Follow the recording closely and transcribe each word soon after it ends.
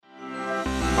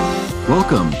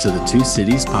Welcome to the Two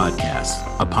Cities Podcast,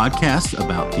 a podcast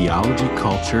about theology,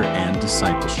 culture, and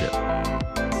discipleship.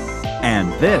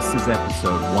 And this is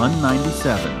episode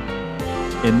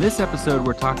 197. In this episode,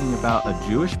 we're talking about a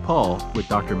Jewish Paul with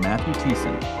Dr. Matthew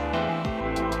Thiessen.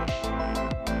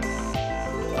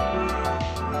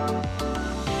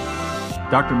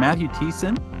 Dr. Matthew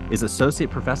Thiessen is Associate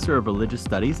Professor of Religious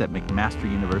Studies at McMaster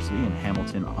University in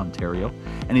Hamilton, Ontario,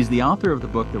 and he's the author of the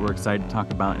book that we're excited to talk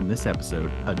about in this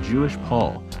episode, A Jewish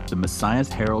Paul, The Messiah's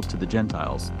Herald to the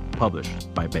Gentiles,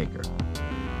 published by Baker.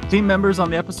 Team members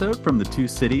on the episode from the Two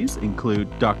Cities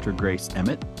include Dr. Grace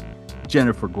Emmett,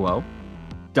 Jennifer Guo,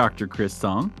 Dr. Chris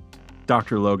Song,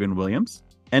 Dr. Logan Williams,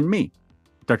 and me,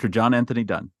 Dr. John Anthony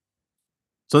Dunn.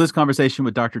 So this conversation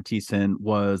with Dr. Thiessen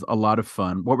was a lot of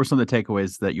fun. What were some of the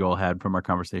takeaways that you all had from our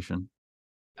conversation?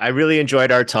 I really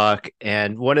enjoyed our talk.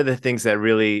 And one of the things that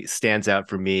really stands out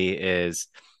for me is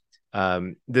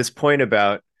this point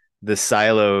about the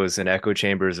silos and echo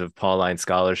chambers of Pauline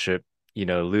scholarship,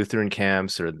 Lutheran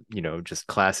camps or, just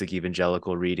classic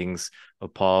evangelical readings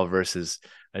of Paul versus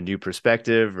a new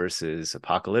perspective versus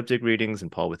apocalyptic readings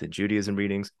and Paul within Judaism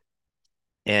readings.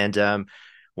 And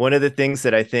one of the things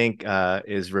that I think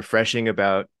is refreshing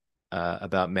about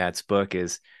Matt's book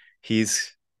is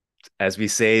he's, as we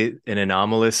say, an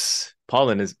anomalous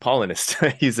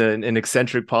Paulinist. He's an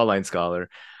eccentric Pauline scholar.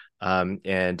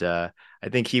 And I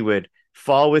think he would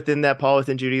fall within that Paul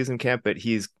within Judaism camp, but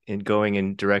he's going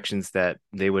in directions that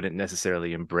they wouldn't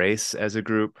necessarily embrace as a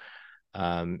group.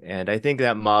 And I think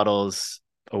that models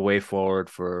a way forward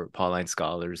for Pauline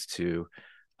scholars to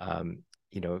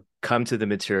come to the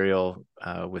material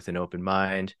with an open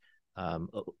mind,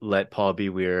 let Paul be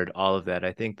weird, all of that.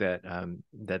 I think that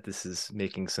that this is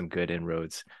making some good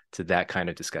inroads to that kind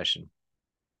of discussion.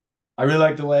 I really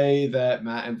like the way that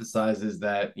Matt emphasizes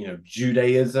that,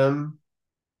 Judaism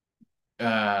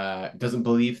doesn't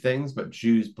believe things, but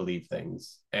Jews believe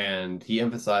things. And he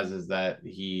emphasizes that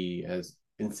he has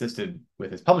insisted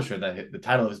with his publisher that the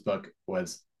title of his book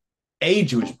was A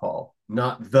Jewish Paul,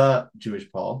 not The Jewish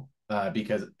Paul.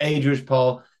 Because a Jewish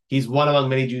Paul, he's one among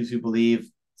many Jews who believe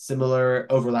similar,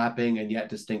 overlapping, and yet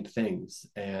distinct things.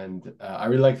 And I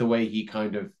really like the way he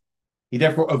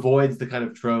therefore avoids the kind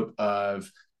of trope of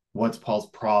what's Paul's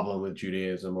problem with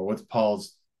Judaism, or what's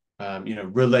Paul's,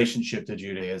 relationship to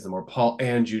Judaism, or Paul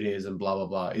and Judaism, blah, blah,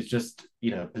 blah. It's just,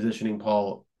 positioning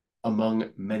Paul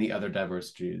among many other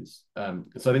diverse Jews.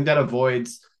 So I think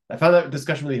I found that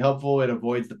discussion really helpful. It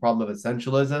avoids the problem of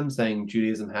essentialism, saying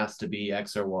Judaism has to be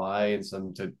X or Y in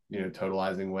some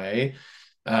totalizing way.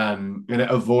 And it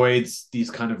avoids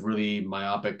these kind of really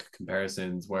myopic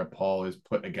comparisons where Paul is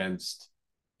put against,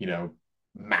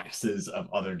 masses of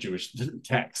other Jewish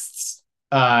texts,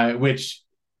 which,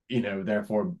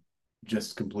 therefore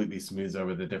just completely smooths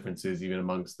over the differences even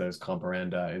amongst those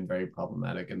comparanda in very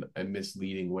problematic and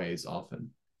misleading ways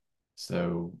often.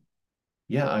 So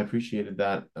yeah, I appreciated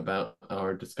that about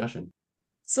our discussion.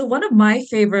 So one of my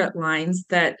favorite lines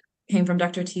that came from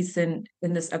Dr. Thiessen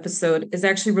in this episode is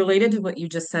actually related to what you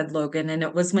just said, Logan. And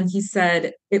it was when he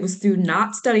said, it was through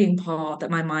not studying Paul that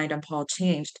my mind on Paul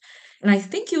changed. And I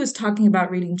think he was talking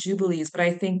about reading Jubilees, but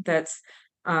I think that's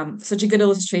such a good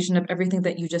illustration of everything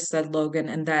that you just said, Logan,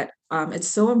 and that it's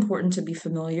so important to be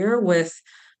familiar with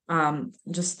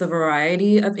just the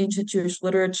variety of ancient Jewish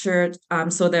literature,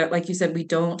 so that, like you said, we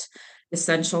don't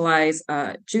essentialize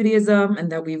Judaism,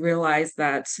 and that we realize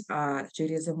that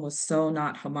Judaism was so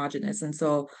not homogenous. And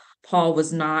so Paul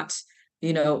was not,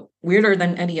 weirder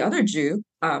than any other Jew.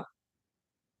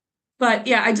 But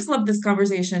yeah, I just love this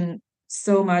conversation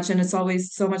so much. And it's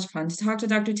always so much fun to talk to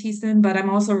Dr. Thiessen, but I'm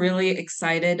also really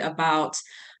excited about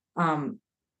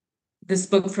this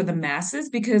book for the masses,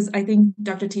 because I think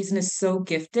Dr. Thiessen is so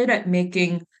gifted at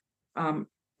making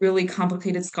really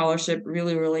complicated scholarship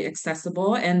really, really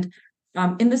accessible. And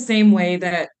in the same way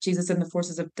that Jesus and the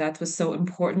Forces of Death was so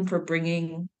important for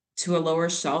bringing to a lower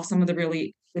shelf some of the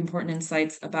really important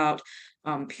insights about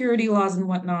purity laws and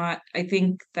whatnot, I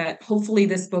think that hopefully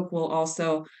this book will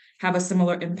also have a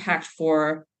similar impact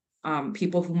for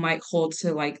people who might hold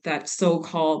to like that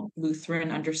so-called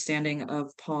Lutheran understanding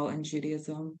of Paul and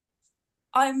Judaism.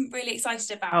 I'm really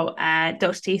excited about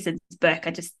Dr. Thiessen's book.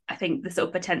 I think the sort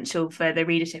of potential for the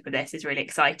readership of this is really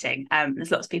exciting.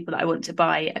 There's lots of people that I want to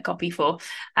buy a copy for.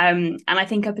 And I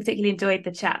think I particularly enjoyed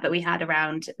the chat that we had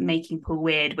around Making Paul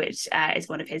Weird, which is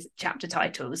one of his chapter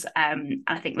titles. And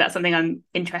I think that's something I'm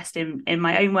interested in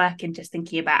my own work, and just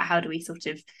thinking about how do we sort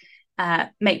of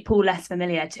make Paul less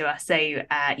familiar to us. So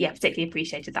particularly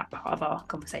appreciated that part of our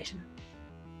conversation.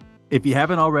 If you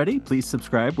haven't already, please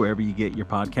subscribe wherever you get your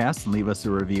podcasts and leave us a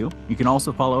review. You can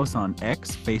also follow us on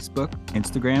X, Facebook,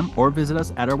 Instagram, or visit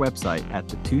us at our website at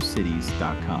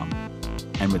thetwocities.com.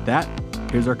 And with that,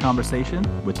 here's our conversation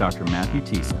with Dr. Matthew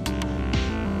Thiessen.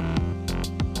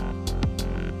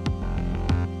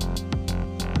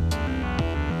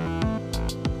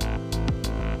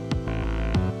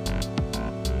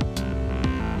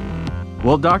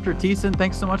 Well, Dr. Thiessen,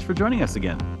 thanks so much for joining us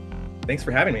again. Thanks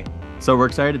for having me. So we're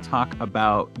excited to talk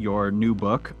about your new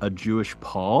book, A Jewish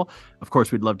Paul. Of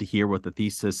course, we'd love to hear what the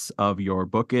thesis of your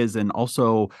book is. And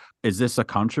also, is this a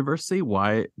controversy?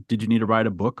 Why did you need to write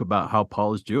a book about how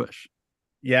Paul is Jewish?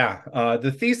 Yeah,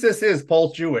 the thesis is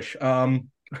Paul's Jewish.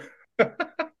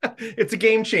 It's a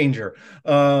game changer.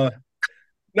 Yeah,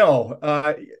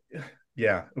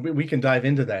 we can dive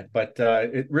into that. But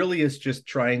it really is just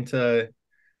trying to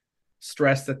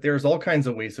stress that there's all kinds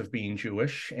of ways of being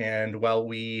Jewish. And while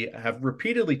we have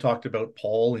repeatedly talked about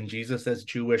Paul and Jesus as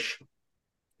Jewish,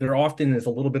 there often is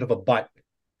a little bit of a but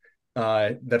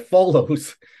that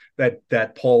follows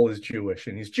that Paul is Jewish.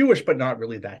 And he's Jewish, but not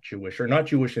really that Jewish, or not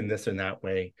Jewish in this and that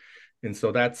way. And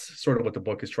so that's sort of what the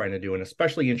book is trying to do, and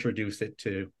especially introduce it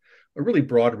to a really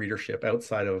broad readership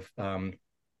outside of the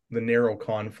narrow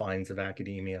confines of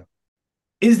academia.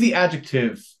 Is the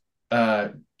adjective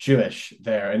Jewish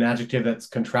there an adjective that's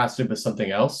contrasted with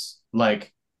something else,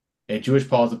 like a Jewish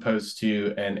Paul as opposed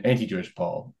to an anti-Jewish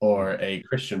Paul, or a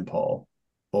Christian Paul,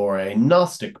 or a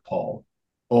Gnostic Paul,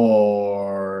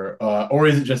 or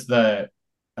is it just the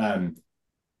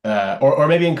or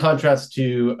maybe in contrast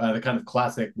to the kind of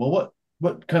classic, well,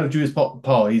 what kind of Jew is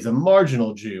Paul? He's a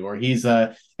marginal Jew, or he's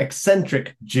a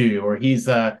eccentric Jew, or he's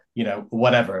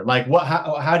whatever. Like,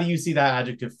 how do you see that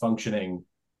adjective functioning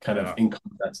kind of in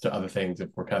contrast to other things, if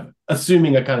we're kind of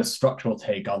assuming a kind of structural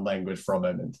take on language for a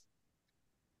moment?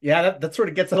 Yeah, that sort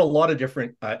of gets at a lot of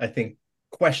different, I think,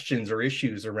 questions or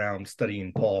issues around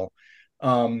studying Paul.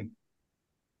 So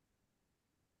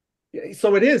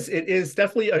it is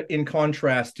definitely in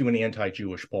contrast to an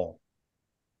anti-Jewish Paul.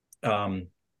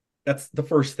 That's the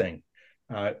first thing.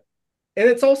 And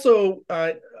it's also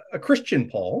a Christian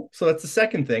Paul. So that's the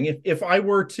second thing. If I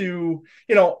were to,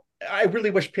 I really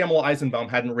wish Pamela Eisenbaum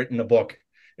hadn't written a book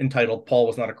entitled Paul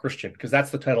Was Not a Christian, because that's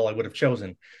the title I would have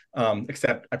chosen.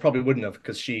 Except I probably wouldn't have,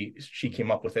 because she came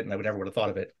up with it and I never would have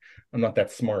thought of it. I'm not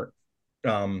that smart.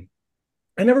 I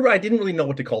didn't really know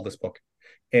what to call this book.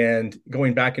 And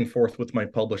going back and forth with my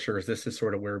publishers, this is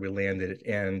sort of where we landed.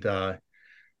 And, I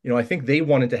think they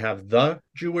wanted to have the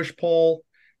Jewish Paul,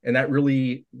 and that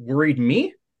really worried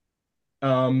me.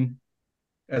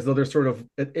 As though there's sort of,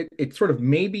 it sort of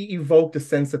maybe evoked a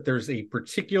sense that there's a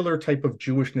particular type of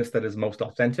Jewishness that is most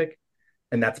authentic,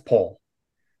 and that's Paul,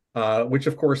 which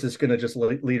of course is going to just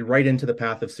lead right into the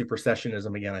path of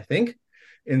supersessionism again, I think.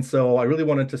 And so I really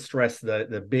wanted to stress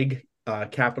the big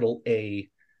capital A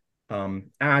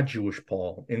Jewish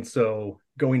Paul. And so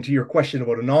going to your question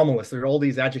about anomalous, there are all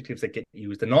these adjectives that get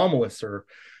used, anomalous or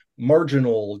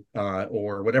marginal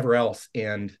or whatever else.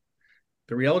 And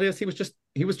the reality is he was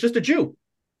just a Jew.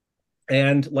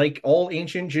 And like all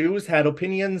ancient Jews, had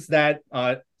opinions that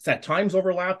at times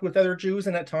overlapped with other Jews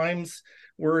and at times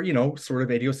were, sort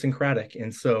of idiosyncratic.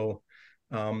 And so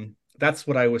that's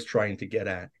what I was trying to get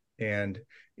at. And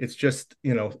it's just,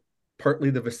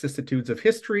 partly the vicissitudes of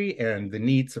history and the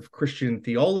needs of Christian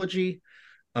theology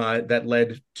that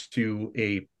led to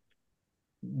a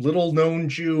little-known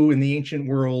Jew in the ancient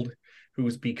world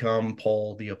who's become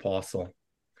Paul the Apostle,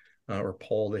 or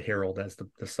Paul the Herald, as the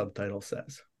subtitle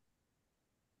says.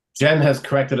 Jen has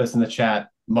corrected us in the chat.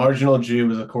 Marginal Jew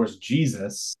was, of course,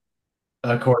 Jesus,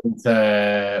 according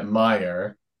to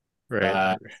Meyer.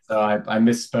 Right. So I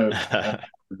misspoke.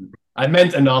 I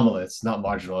meant anomalous, not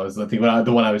marginal. I was the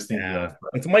one I was thinking of.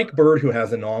 It's Mike Bird who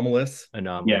has anomalous.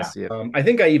 Anomalous, yeah. I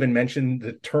think I even mentioned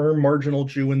the term marginal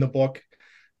Jew in the book.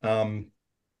 I'm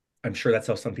sure that's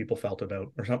how some people felt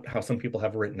about, or how some people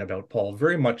have written about Paul,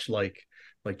 very much like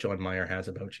John Meyer has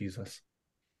about Jesus.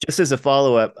 Just as a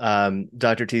follow-up,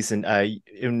 Dr. Thiessen,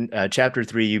 in chapter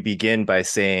 3, you begin by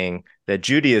saying that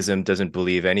Judaism doesn't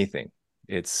believe anything.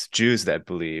 It's Jews that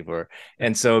believe,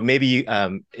 and so maybe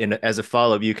as a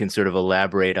follow-up, you can sort of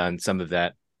elaborate on some of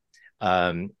that,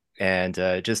 and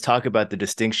just talk about the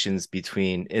distinctions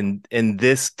between in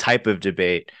this type of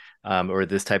debate or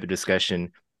this type of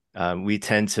discussion. We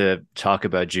tend to talk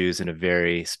about Jews in a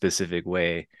very specific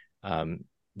way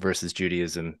versus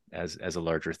Judaism as a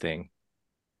larger thing.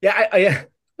 Yeah,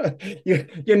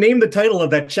 you named the title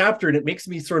of that chapter, and it makes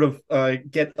me sort of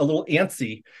get a little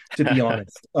antsy, to be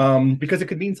honest, because it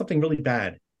could mean something really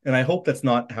bad, and I hope that's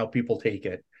not how people take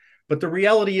it. But the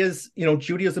reality is,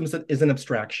 Judaism is an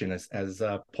abstraction, as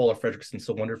Paula Fredrickson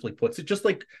so wonderfully puts it, just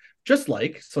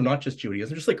like, so not just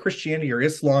Judaism, just like Christianity or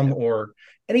Islam or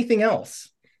anything else.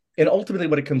 And ultimately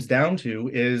what it comes down to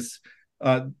is,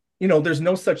 there's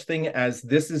no such thing as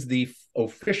this is the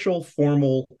official,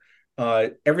 formal,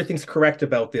 everything's correct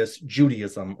about this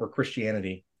Judaism or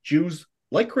Christianity. Jews,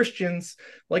 like Christians,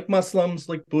 like Muslims,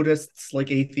 like Buddhists,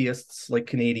 like atheists, like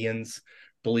Canadians,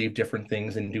 believe different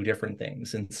things and do different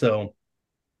things. And so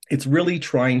it's really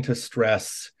trying to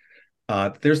stress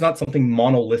there's not something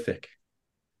monolithic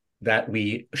that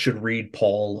we should read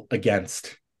Paul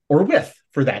against or with,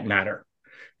 for that matter.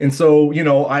 And so,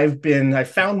 I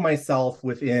found myself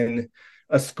within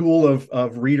a school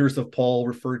of readers of Paul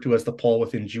referred to as the Paul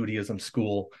within Judaism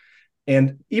school.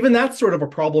 And even that's sort of a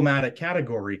problematic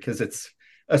category because it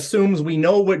assumes we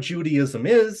know what Judaism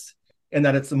is and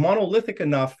that it's monolithic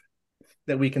enough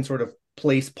that we can sort of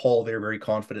place Paul there very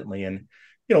confidently. And,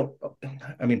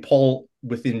 Paul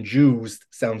within Jews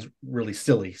sounds really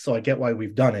silly. So I get why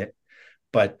we've done it.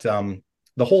 But the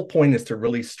whole point is to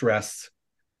really stress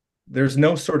there's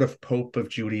no sort of Pope of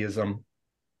Judaism.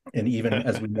 And even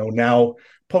as we know now,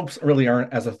 popes really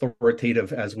aren't as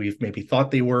authoritative as we've maybe thought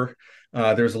they were.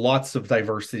 There's lots of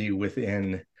diversity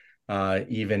within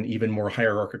even more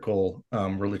hierarchical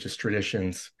religious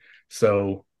traditions.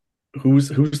 So who's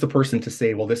the person to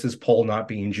say, well, this is Paul not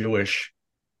being Jewish,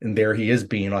 and there he is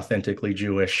being authentically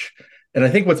Jewish? And I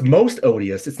think what's most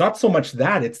odious, it's not so much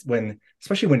that, it's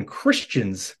especially when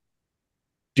Christians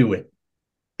do it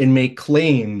and make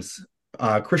claims,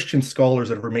 Christian scholars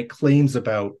that ever make claims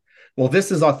about, well, this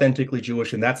is authentically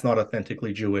Jewish and that's not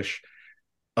authentically Jewish.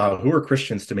 Who are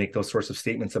Christians to make those sorts of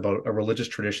statements about a religious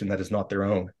tradition that is not their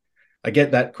own? I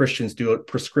get that Christians do it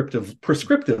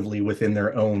prescriptively within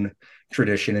their own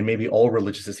tradition, and maybe all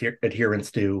religious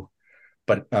adherents do.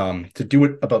 But to do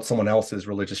it about someone else's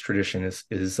religious tradition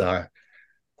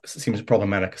seems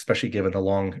problematic, especially given the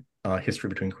long history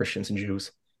between Christians and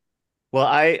Jews. Well,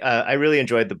 I really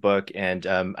enjoyed the book, and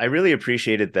I really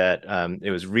appreciated that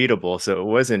it was readable. So it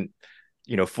wasn't,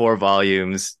 4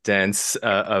 volumes dense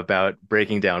about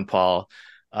breaking down Paul.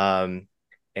 But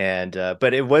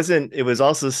it wasn't, it was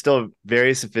also still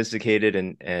very sophisticated,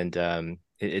 and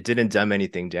it didn't dumb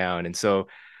anything down. And so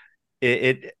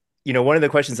one of the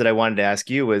questions that I wanted to ask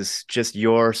you was just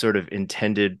your sort of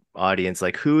intended audience.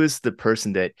 Like, who is the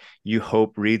person that you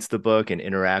hope reads the book and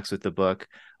interacts with the book?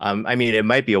 It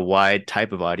might be a wide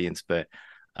type of audience, but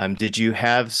did you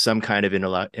have some kind of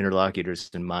interlocutors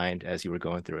in mind as you were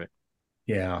going through it?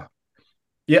 Yeah.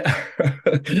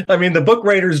 The book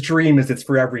writer's dream is it's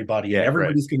for everybody, and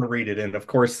everybody's going to read it. And of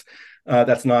course,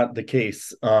 that's not the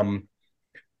case.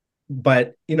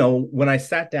 But when I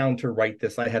sat down to write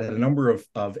this, I had a number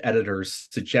of editors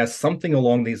suggest something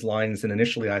along these lines. And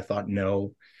initially I thought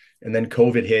no. And then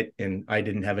COVID hit and I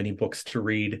didn't have any books to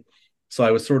read. So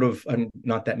I was sort of,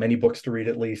 not that many books to read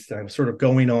at least. I was sort of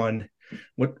going on,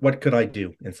 what could I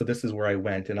do? And so this is where I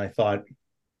went. And I thought,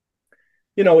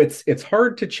 it's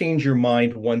hard to change your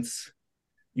mind once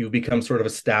you become sort of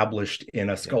established in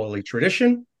a scholarly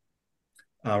tradition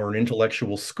or an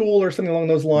intellectual school or something along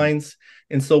those lines.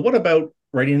 And so what about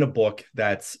writing a book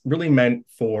that's really meant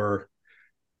for,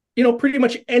 pretty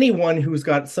much anyone who's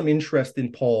got some interest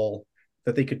in Paul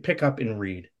that they could pick up and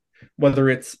read, whether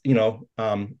it's,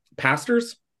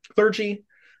 pastors, clergy,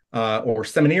 or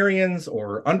seminarians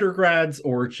or undergrads,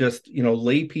 or just,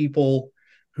 lay people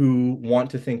who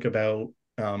want to think about,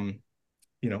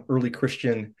 early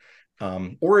Christian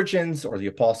origins, or the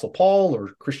Apostle Paul, or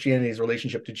Christianity's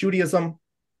relationship to Judaism.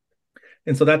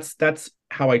 And so that's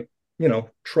how I,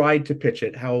 tried to pitch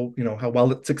it. How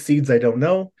well it succeeds, I don't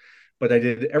know, but I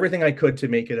did everything I could to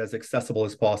make it as accessible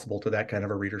as possible to that kind of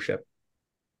a readership.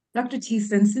 Dr.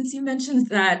 Thiessen, since you mentioned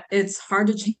that it's hard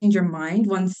to change your mind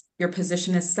once your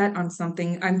position is set on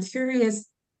something, I'm curious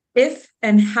if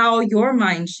and how your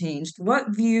mind changed.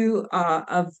 What view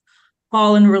of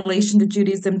Paul in relation to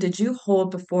Judaism did you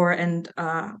hold before, and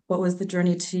what was the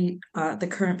journey to the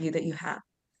current view that you have?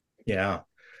 Yeah.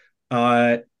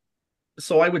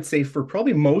 So I would say for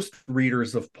probably most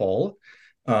readers of Paul,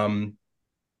 I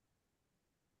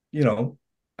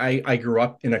grew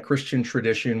up in a Christian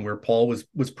tradition where Paul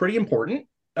was pretty important.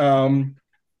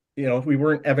 We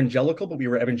weren't evangelical, but we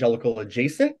were evangelical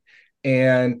adjacent.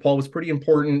 And Paul was pretty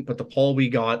important, but the Paul we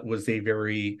got was a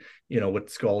very,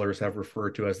 what scholars have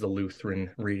referred to as the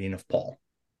Lutheran reading of Paul.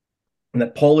 And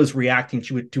that Paul is reacting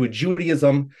to a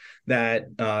Judaism that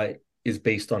is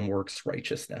based on works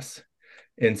righteousness.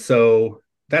 And so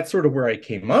that's sort of where I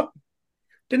came up.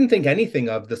 Didn't think anything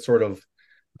of the sort of,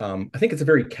 I think it's a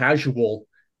very casual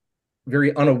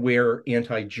very unaware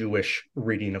anti-Jewish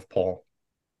reading of Paul.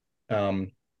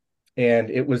 And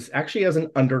it was actually as an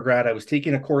undergrad, I was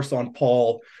taking a course on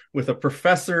Paul with a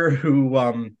professor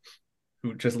who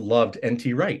just loved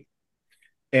N.T. Wright.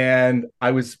 And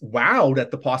I was wowed at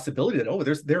the possibility that, oh,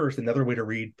 there's another way to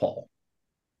read Paul.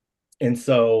 And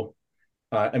so,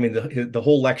 I mean, the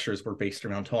whole lectures were based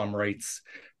around Tom Wright's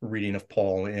reading of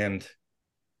Paul. And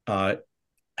I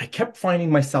kept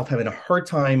finding myself having a hard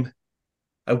time.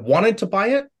 I wanted to buy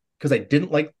it because I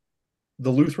didn't like the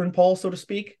Lutheran Paul, so to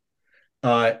speak.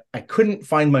 I couldn't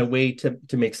find my way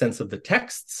to make sense of the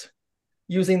texts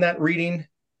using that reading.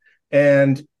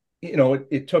 And,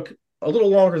 it took a little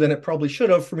longer than it probably should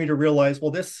have for me to realize,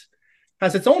 well, this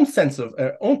has its own sense of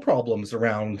own problems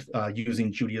around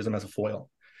using Judaism as a foil.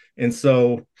 And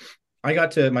so I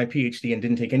got to my PhD and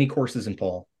didn't take any courses in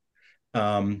Paul,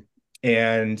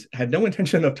 and had no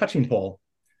intention of touching Paul.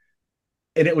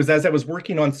 And it was as I was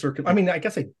working on I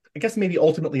guess maybe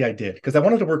ultimately I did, because I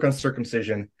wanted to work on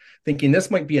circumcision, thinking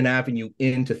this might be an avenue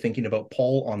into thinking about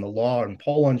Paul on the law and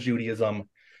Paul on Judaism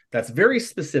that's very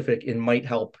specific and might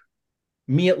help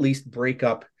me at least break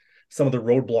up some of the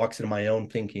roadblocks in my own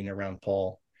thinking around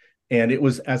Paul. And it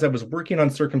was as I was working on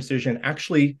circumcision,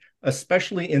 actually,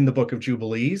 especially in the Book of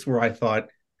Jubilees, where I thought,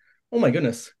 oh my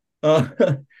goodness,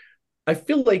 I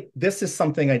feel like this is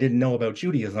something I didn't know about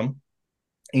Judaism,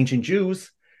 ancient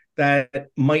Jews, that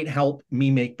might help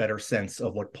me make better sense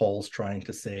of what Paul's trying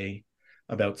to say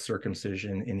about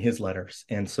circumcision in his letters.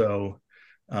 And so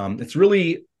it's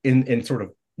really in sort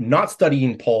of not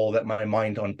studying Paul that my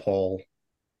mind on Paul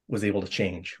was able to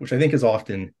change, which I think is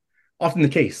often the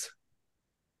case.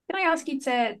 Can I ask you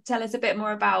to tell us a bit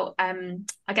more about,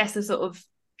 I guess, the sort of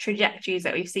trajectories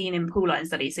that we've seen in Pauline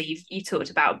studies? So you talked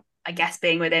about, I guess,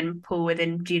 being within Paul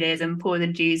within Judaism, Paul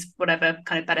within Jews, whatever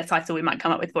kind of better title we might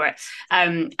come up with for it,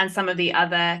 and some of the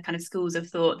other kind of schools of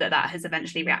thought that has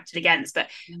eventually reacted against. But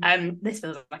this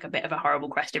feels like a bit of a horrible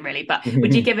question, really. But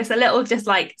would you give us a little just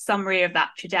like summary of that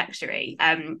trajectory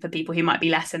for people who might be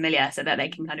less familiar, so that they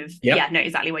can kind of know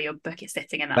exactly where your book is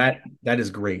sitting in that? That is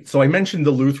great. So I mentioned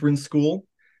the Lutheran school,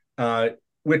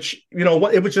 which,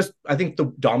 it was just, I think,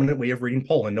 the dominant way of reading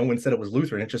Paul, and no one said it was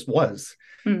Lutheran. It just was.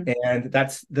 And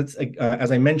that's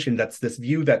as I mentioned, that's this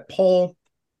view that Paul,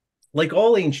 like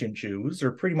all ancient Jews,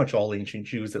 or pretty much all ancient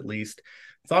Jews at least,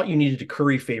 thought you needed to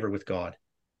curry favor with God.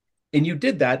 And you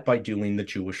did that by doing the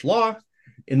Jewish law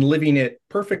and living it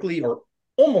perfectly, or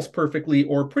almost perfectly,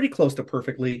 or pretty close to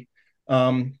perfectly.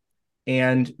 And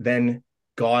then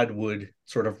God would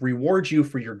sort of reward you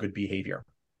for your good behavior.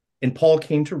 And Paul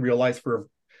came to realize, for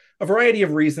a variety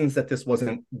of reasons, that this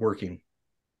wasn't working.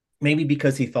 Maybe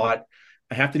because he thought,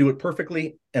 I have to do it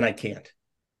perfectly, and I can't.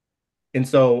 And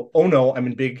so, oh no, I'm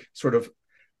in big sort of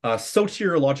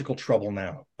soteriological trouble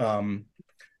now.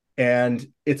 And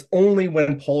it's only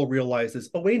when Paul realizes,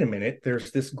 oh, wait a minute,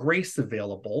 there's this grace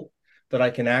available that I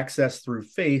can access through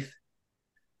faith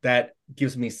that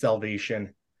gives me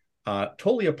salvation,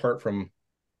 totally apart from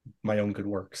my own good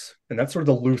works. And that's sort of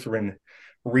the Lutheran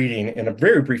reading in a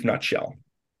very brief nutshell.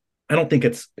 I don't think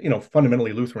it's,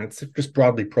 fundamentally Lutheran. It's just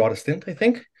broadly Protestant, I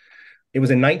think. It was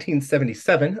in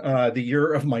 1977, the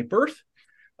year of my birth.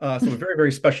 So a very,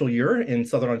 very special year in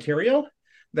Southern Ontario,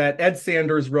 that Ed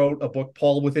Sanders wrote a book,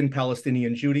 Paul Within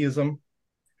Palestinian Judaism,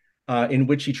 in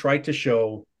which he tried to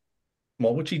show,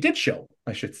 which he did show,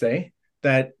 I should say,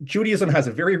 that Judaism has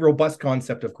a very robust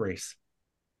concept of grace.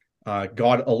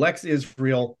 God elects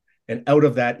Israel, and out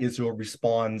of that, Israel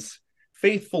responds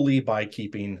faithfully by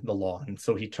keeping the law. And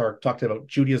so he talked about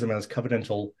Judaism as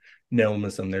covenantal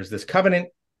nomism. There's this covenant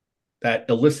that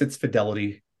elicits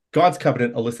fidelity. God's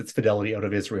covenant elicits fidelity out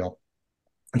of Israel.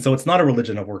 And so it's not a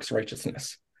religion of works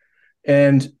righteousness.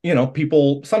 And, some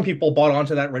people bought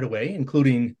onto that right away,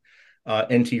 including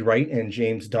N.T. Wright and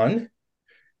James Dunn.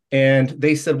 And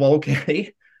they said, well,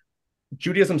 okay,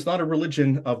 Judaism's not a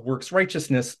religion of works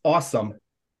righteousness. Awesome.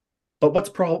 But what's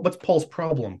Paul's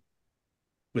problem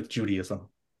with Judaism?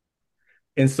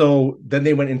 And so then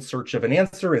they went in search of an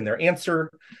answer, and their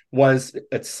answer was,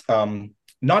 it's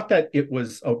not that it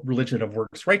was a religion of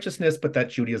works righteousness, but that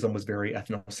Judaism was very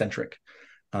ethnocentric.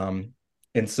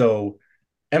 And so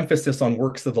emphasis on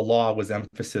works of the law was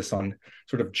emphasis on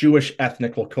sort of Jewish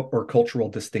ethnic or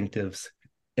cultural distinctives.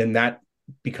 And that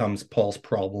becomes Paul's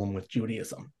problem with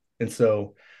Judaism. And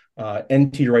so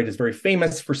N.T. Wright is very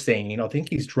famous for saying, I think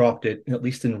he's dropped it, at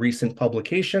least in recent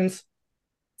publications,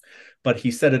 but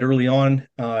he said it early on,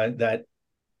 that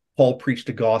Paul preached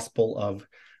a gospel of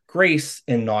grace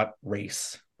and not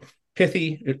race.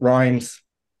 Pithy, it rhymes,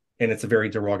 and it's a very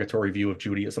derogatory view of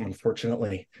Judaism,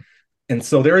 unfortunately. And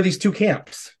so there are these two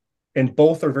camps, and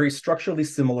both are very structurally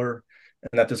similar.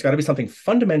 and that there's got to be something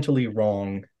fundamentally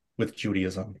wrong with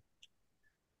Judaism.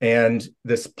 And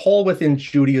this Paul within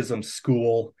Judaism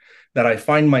school that I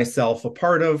find myself a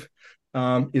part of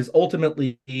is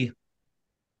ultimately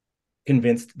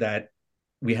convinced that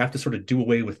we have to sort of do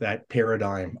away with that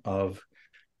paradigm of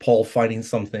Paul finding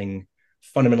something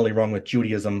fundamentally wrong with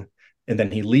Judaism, and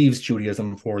then he leaves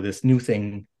Judaism for this new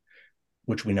thing,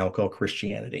 which we now call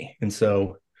Christianity. And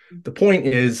so the point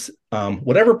is,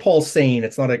 whatever Paul's saying,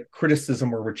 it's not a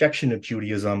criticism or rejection of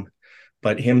Judaism,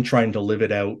 but him trying to live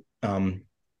it out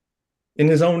in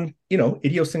his own,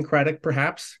 idiosyncratic,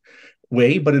 perhaps,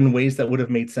 way, but in ways that would have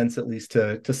made sense at least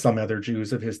to some other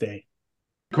Jews of his day.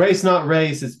 Grace, not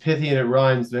race is pithy and it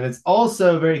rhymes, but it's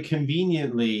also very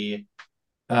conveniently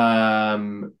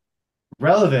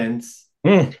relevant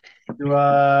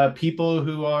to people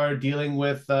who are dealing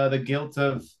with the guilt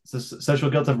of social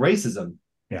guilt of racism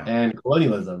and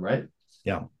colonialism, right?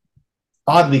 Yeah.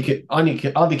 Oddly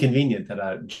convenient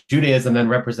that Judaism then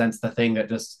represents the thing that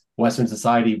just Western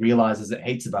society realizes it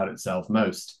hates about itself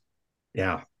most.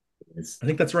 Yeah, I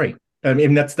think that's right. I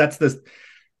mean, that's the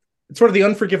sort of the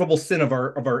unforgivable sin of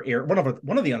our era.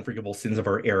 One of the unforgivable sins of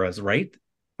our eras, right?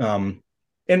 And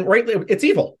rightly, it's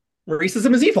evil.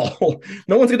 Racism is evil.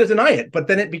 No one's going to deny it. But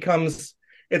then it becomes,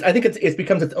 I think it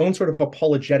becomes its own sort of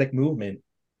apologetic movement,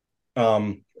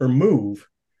 or move.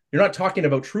 You're not talking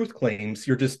about truth claims.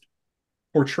 You're just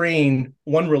portraying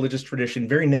one religious tradition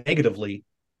very negatively,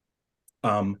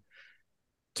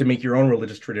 to make your own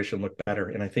religious tradition look better.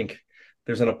 And I think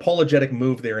there's an apologetic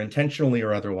move there, intentionally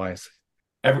or otherwise.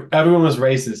 Everyone was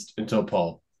racist until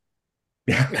Paul.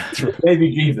 Yeah, that's right.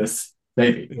 Maybe Jesus.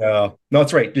 Maybe. No,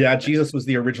 that's right. Yeah, Jesus was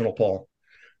the original Paul.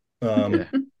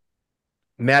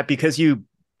 Matt, because you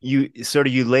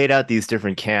laid out these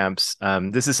different camps.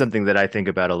 This is something that I think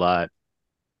about a lot.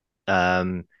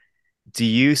 Do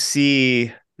you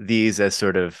see these as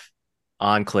sort of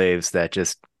enclaves that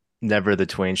just never the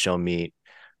twain shall meet?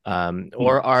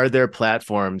 Or are there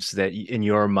platforms that in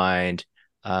your mind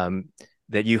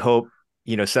that you hope,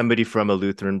 somebody from a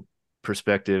Lutheran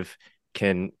perspective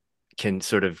can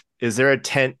sort of, is there a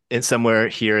tent in somewhere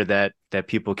here that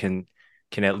people can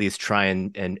at least try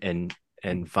and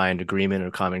find agreement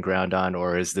or common ground on?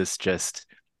 Or is this just,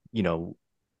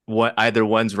 what either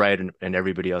one's right and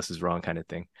everybody else is wrong kind of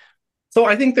thing? So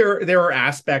I think there are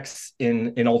aspects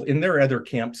in their other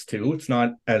camps too. It's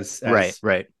not as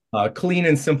right. Clean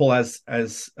and simple as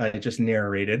I just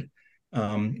narrated.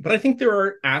 But I think there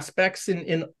are aspects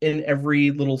in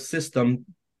every little system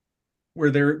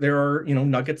where there are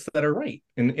nuggets that are right,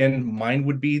 and mine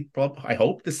would be, I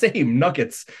hope, the same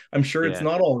nuggets. I'm sure it's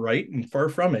not all right and far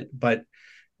from it, but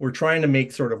we're trying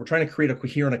to create a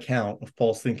coherent account of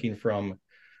Paul's thinking from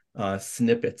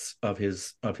snippets of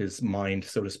his mind,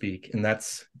 so to speak, and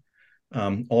that's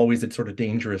always a sort of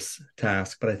dangerous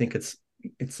task. But I think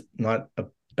it's not a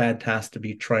bad task to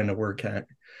be trying to work at.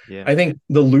 Yeah. I think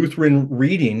the Lutheran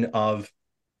reading of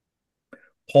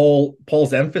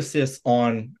Paul's emphasis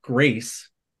on grace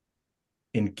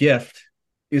and gift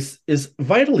is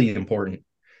vitally important.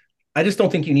 I just don't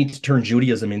think you need to turn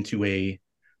Judaism into a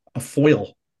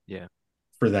foil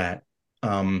for that.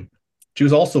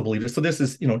 Jews also believe it. So this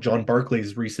is, John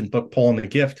Barclay's recent book, Paul and the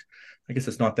Gift. I guess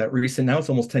it's not that recent now. It's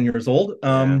almost 10 years old.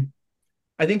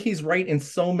 I think he's right in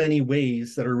so many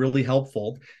ways that are really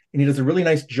helpful. And he does a really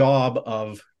nice job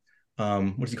of,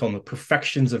 what does he call them? The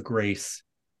perfections of grace,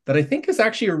 that I think is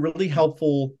actually a really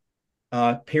helpful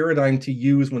paradigm to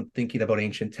use when thinking about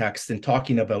ancient texts and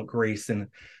talking about grace, and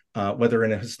whether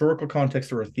in a historical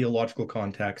context or a theological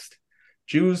context.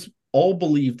 Jews all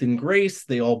believed in grace.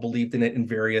 They all believed in it in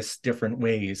various different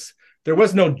ways. There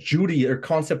was no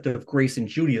concept of grace in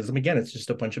Judaism. Again, it's just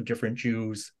a bunch of different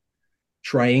Jews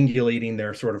triangulating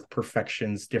their sort of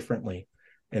perfections differently.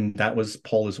 And that was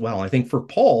Paul as well. I think for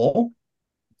Paul,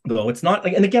 though, it's not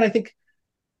like, and again, I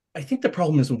think the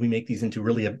problem is when we make these into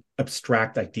really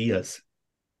abstract ideas.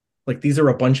 Like, these are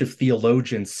a bunch of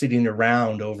theologians sitting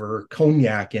around over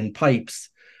cognac and pipes,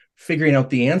 figuring out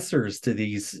the answers to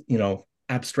these,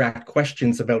 abstract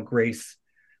questions about grace.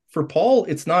 For Paul,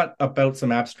 it's not about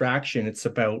some abstraction. It's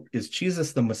about, is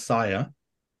Jesus the Messiah?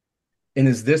 And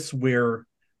is this where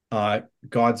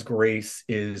God's grace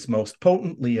is most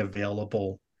potently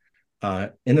available,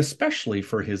 and especially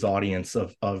for his audience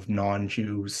of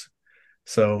non-Jews?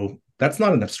 So that's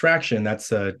not an abstraction.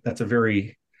 That's a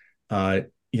very,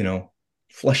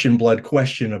 flesh and blood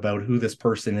question about who this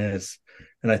person is.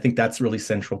 And I think that's really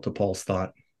central to Paul's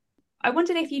thought. I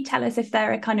wondered if you tell us if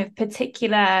there are kind of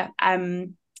particular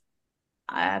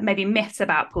maybe myths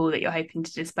about Paul that you're hoping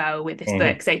to dispel with this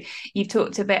book. So you've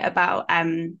talked a bit about,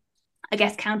 I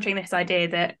guess, countering this idea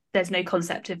that there's no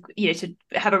concept of, to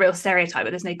have a real stereotype,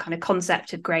 but there's no kind of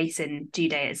concept of grace in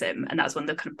Judaism. And that's one of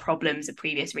the kind of problems of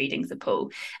previous readings of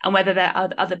Paul. And whether there are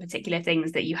other particular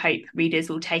things that you hope readers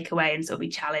will take away and sort of be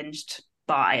challenged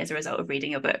by as a result of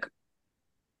reading your book.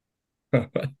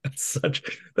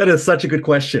 That is such a good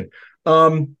question.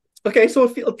 Okay,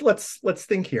 so let's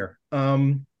think here.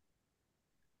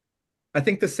 I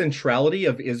think the centrality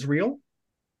of Israel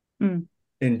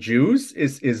in Jews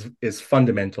is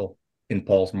fundamental in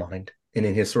Paul's mind and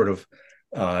in his sort of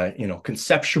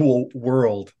conceptual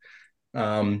world.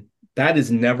 That is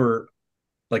never,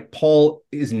 like, Paul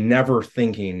is never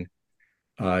thinking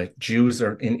Jews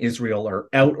are in Israel are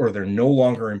out or they're no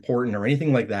longer important or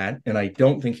anything like that. And I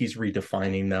don't think he's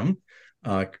redefining them,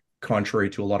 contrary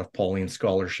to a lot of Pauline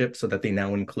scholarship, so that they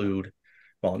now include,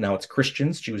 well, now it's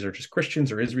Christians. Jews are just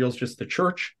Christians, or Israel's just the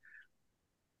church.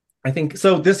 I think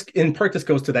so. This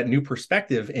goes to that new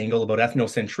perspective angle about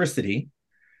ethnocentricity.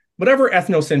 Whatever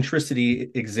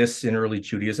ethnocentricity exists in early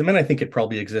Judaism, and I think it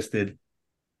probably existed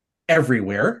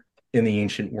everywhere in the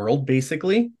ancient world,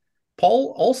 basically,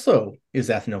 Paul also is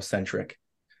ethnocentric.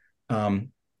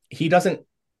 He doesn't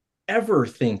ever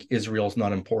think Israel's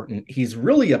not important. He's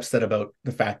really upset about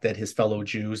the fact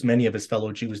that many of his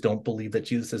fellow Jews don't believe that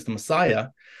Jesus is the Messiah.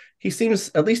 He seems,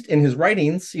 at least in his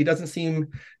writings, he doesn't seem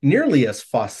nearly as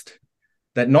fussed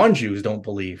that non-Jews don't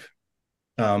believe.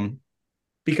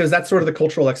 Because that's sort of the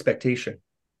cultural expectation.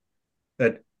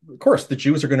 That, of course, the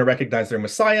Jews are going to recognize their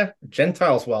Messiah.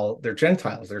 Gentiles, well, they're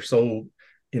Gentiles. They're so,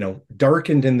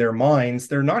 darkened in their minds,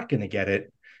 they're not going to get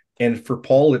it. And for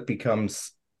Paul,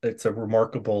 it's a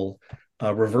remarkable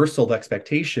reversal of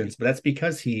expectations, but that's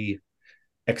because he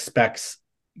expects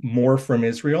more from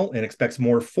Israel and expects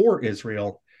more for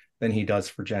Israel than he does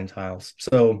for Gentiles.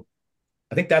 So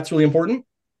I think that's really important.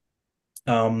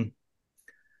 And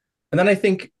then I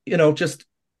think,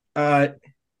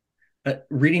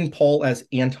 reading Paul as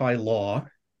anti-law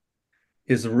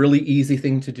is a really easy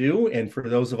thing to do. And for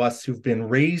those of us who've been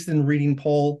raised in reading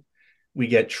Paul, we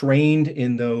get trained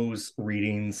in those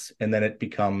readings, and then it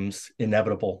becomes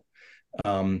inevitable.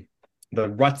 The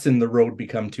ruts in the road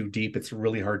become too deep. It's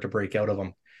really hard to break out of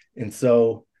them. And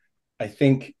so I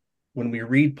think when we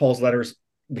read Paul's letters,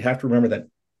 we have to remember that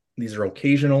these are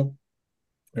occasional.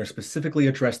 They're specifically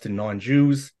addressed to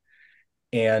non-Jews.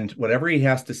 And whatever he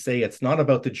has to say, it's not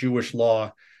about the Jewish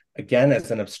law, again,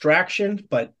 as an abstraction,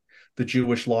 but the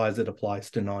Jewish law as it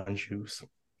applies to non-Jews.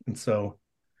 And so,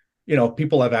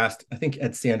 people have asked, I think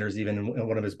Ed Sanders, even in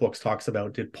one of his books, talks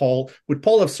about, would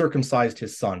Paul have circumcised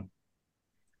his son?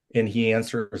 And he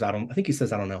answers, I think he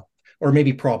says, I don't know, or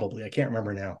maybe probably, I can't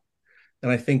remember now. And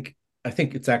I think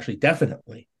it's actually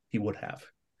definitely he would have,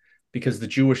 because the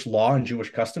Jewish law and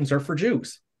Jewish customs are for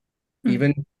Jews.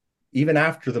 Even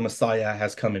after the Messiah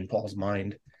has come in Paul's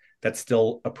mind, that's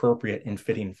still appropriate and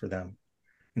fitting for them.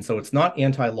 And so it's not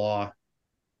anti-law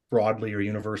broadly or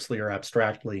universally or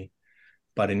abstractly,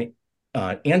 but an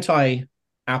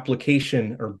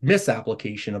anti-application or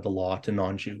misapplication of the law to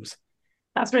non-Jews.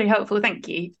 That's really helpful. Thank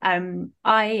you. I'm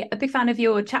a big fan of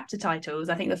your chapter titles.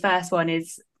 I think the first one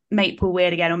is Make Paul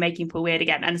Weird Again or Making Paul Weird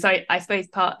Again. And so I suppose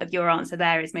part of your answer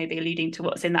there is maybe alluding to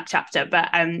what's in that chapter. But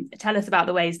tell us about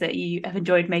the ways that you have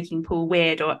enjoyed making Paul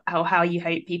weird, or how you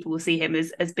hope people will see him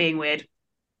as being weird.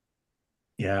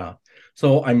 Yeah.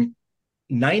 So I'm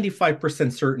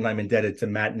 95% certain I'm indebted to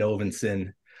Matt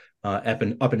Novenson up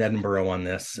in Edinburgh on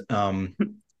this.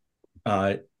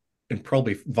 And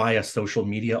probably via social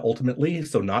media ultimately.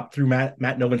 So not through Matt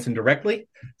Novenson directly,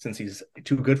 since he's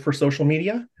too good for social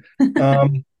media.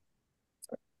 And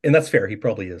that's fair. He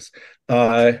probably is.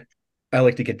 I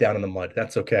like to get down in the mud.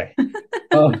 That's okay.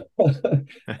 I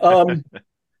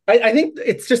think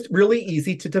it's just really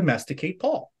easy to domesticate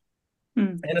Paul.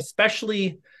 And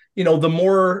especially,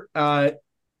 the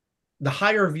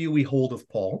higher view we hold of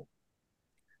Paul,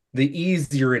 the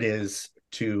easier it is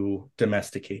to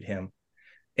domesticate him.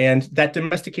 And that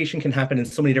domestication can happen in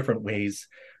so many different ways,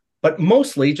 but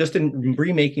mostly just in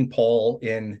remaking Paul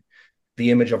in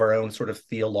the image of our own sort of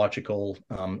theological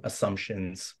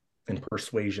assumptions and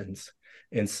persuasions.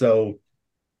 And so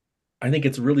I think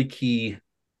it's really key.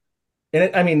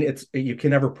 And you can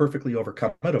never perfectly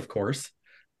overcome it, of course.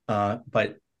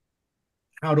 But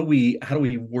how do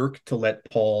we work to let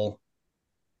Paul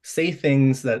say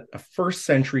things that a first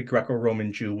century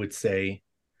Greco-Roman Jew would say,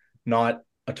 not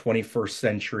a 21st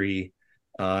century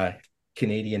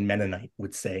Canadian Mennonite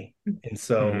would say? And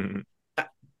so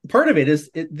part of it is,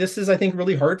 this is, I think,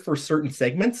 really hard for certain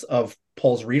segments of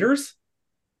Paul's readers,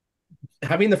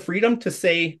 having the freedom to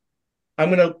say,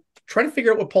 I'm going to try to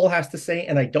figure out what Paul has to say,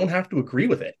 and I don't have to agree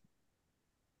with it.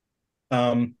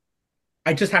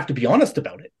 I just have to be honest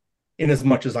about it. in as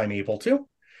much as I'm able to.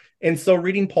 And so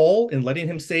reading Paul and letting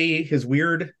him say his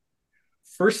weird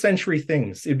first century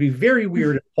things, it'd be very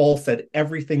weird if Paul said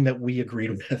everything that we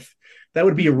agreed with. That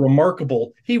would be a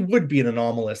remarkable, he would be an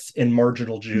anomalous and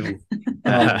marginal Jew.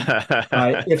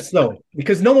 If so,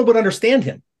 because no one would understand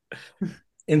him.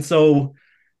 And so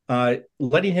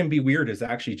letting him be weird is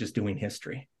actually just doing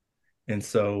history. And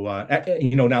so,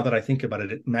 now that I think about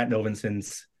it, Matt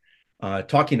Novinson's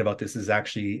talking about this is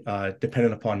actually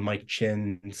dependent upon Mike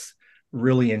Chin's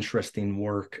really interesting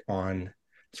work on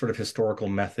sort of historical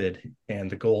method and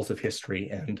the goals of history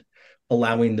and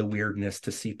allowing the weirdness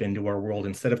to seep into our world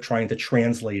instead of trying to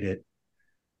translate it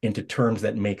into terms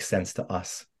that make sense to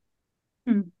us.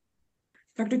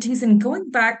 Dr. Thiessen,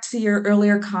 going back to your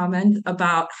earlier comment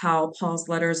about how Paul's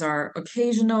letters are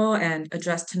occasional and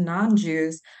addressed to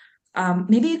non-Jews,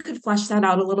 maybe you could flesh that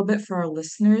out a little bit for our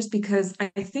listeners, because I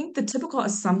think the typical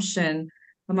assumption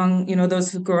among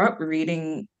those who grew up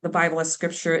reading the Bible as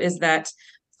scripture is that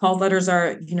Paul's letters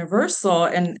are universal,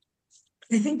 and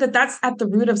I think that that's at the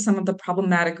root of some of the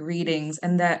problematic readings,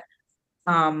 and that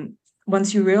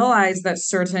once you realize that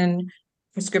certain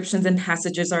prescriptions and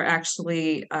passages are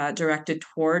actually directed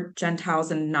toward Gentiles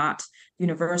and not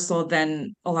universal,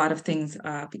 then a lot of things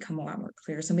become a lot more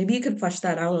clear. So maybe you could flesh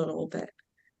that out a little bit.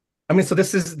 I mean, so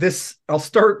I'll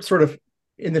start sort of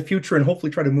in the future and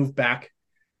hopefully try to move back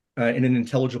in an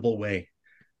intelligible way.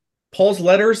 Paul's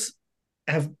letters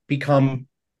have become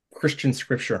Christian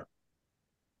scripture.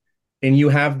 And you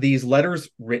have these letters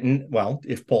written, well,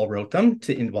 if Paul wrote them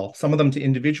some of them to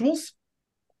individuals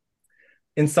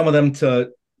and some of them to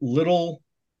little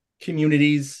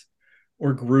communities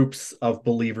or groups of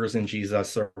believers in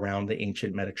Jesus around the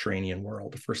ancient Mediterranean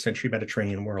world, the first century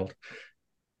Mediterranean world.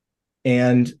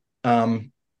 And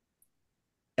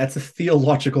that's a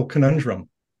theological conundrum.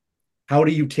 How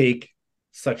do you take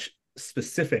such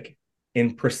specific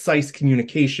and precise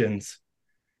communications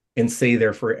and say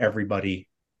they're for everybody,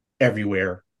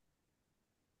 everywhere,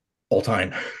 all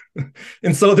time?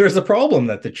 And so there's a problem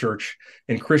that the church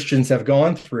and Christians have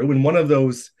gone through. And one of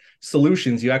those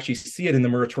solutions, you actually see it in the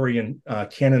Muratorian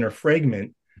canon or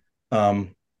fragment.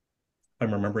 I'm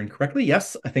remembering correctly.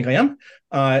 Yes, I think I am.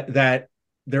 That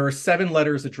there are 7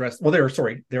 letters addressed. Well,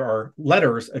 there are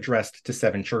letters addressed to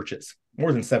 7 churches,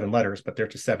 more than 7 letters, but they're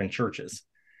to 7 churches.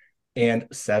 And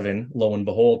 7, lo and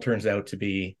behold, turns out to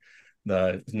be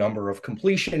the number of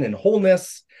completion and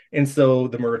wholeness. And so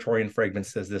the Muratorian fragment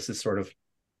says this is sort of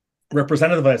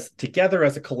representative of us together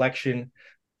as a collection.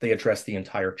 They address the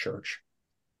entire church.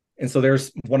 And so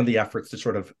there's one of the efforts to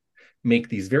sort of make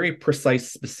these very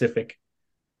precise, specific,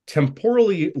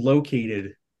 temporally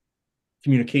located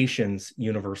communications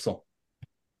universal.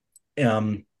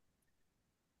 But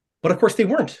of course they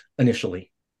weren't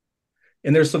initially.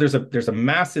 And there's a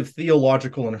massive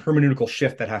theological and hermeneutical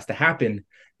shift that has to happen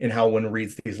in how one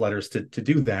reads these letters to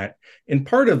do that. And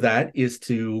part of that is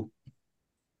to,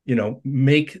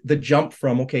 make the jump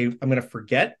from, okay, I'm going to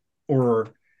forget or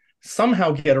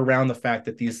somehow get around the fact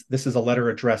that this is a letter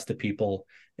addressed to people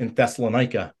in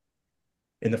Thessalonica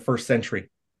in the first century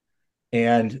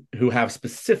and who have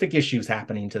specific issues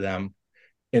happening to them.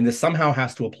 And this somehow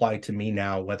has to apply to me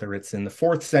now, whether it's in the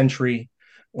 4th century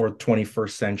or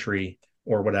 21st century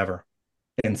or whatever.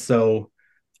 And so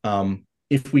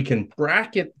if we can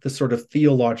bracket the sort of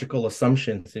theological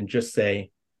assumptions and just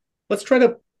say, let's try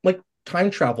to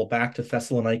time travel back to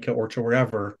Thessalonica or to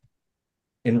wherever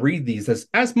and read these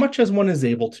as much as one is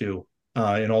able to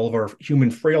in all of our human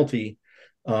frailty,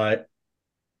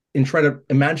 and try to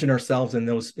imagine ourselves in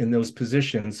those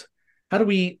positions. How do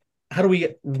we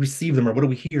receive them, or what do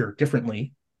we hear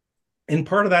differently? And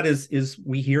part of that is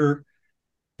we hear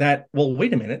that, well,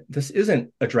 wait a minute, this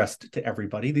isn't addressed to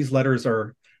everybody. These letters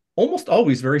are almost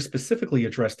always very specifically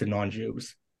addressed to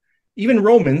non-Jews. Even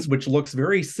Romans, which looks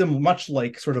very much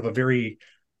like sort of a very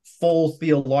full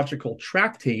theological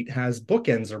tractate, has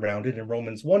bookends around it in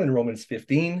Romans 1 and Romans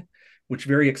 15, which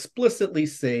very explicitly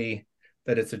say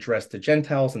that it's addressed to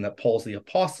Gentiles and that Paul's the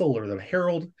apostle or the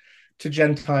herald to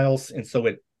Gentiles. And so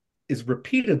it is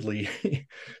repeatedly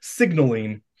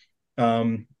signaling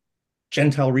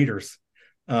Gentile readers.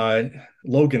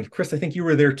 Logan, Chris, I think you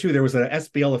were there too. There was an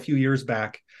SBL a few years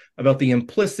back about the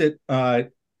implicit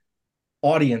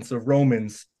audience of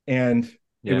Romans, and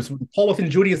it was Paul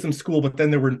within Judaism school, but then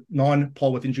there were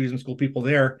non-Paul within Judaism school people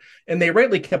there, and they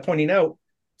rightly kept pointing out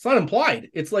it's not implied.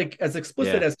 It's like as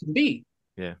explicit as can be.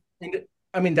 Yeah, and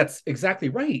I mean that's exactly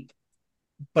right.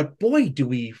 But boy, do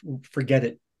we forget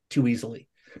it too easily.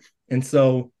 And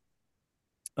so,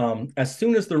 as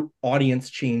soon as the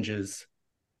audience changes,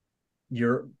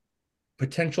 your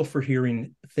potential for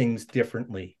hearing things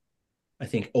differently I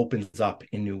think, opens up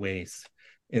in new ways.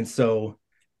 And so,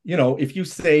 if you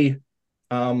say,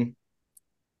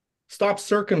 stop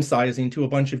circumcising to a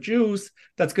bunch of Jews,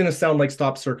 that's going to sound like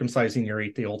stop circumcising your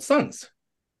 8-day-old sons.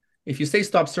 If you say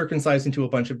stop circumcising to a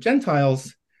bunch of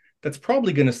Gentiles, that's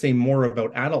probably going to say more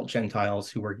about adult Gentiles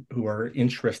who are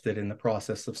interested in the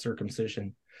process of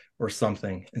circumcision or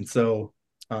something. And so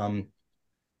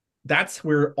that's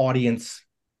where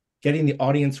getting the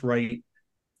audience right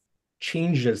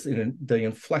changes in the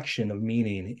inflection of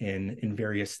meaning in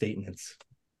various statements.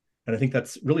 And I think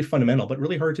that's really fundamental, but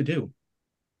really hard to do.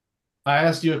 I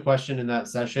asked you a question in that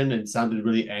session and sounded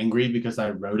really angry because I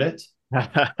wrote it.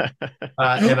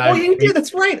 You did.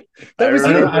 That's right. That was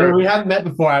you. I we haven't met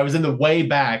before. I was in the way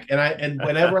back, and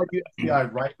whenever I do SBI, I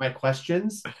write my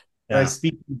questions and I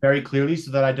speak very clearly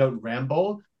so that I don't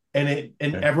ramble. And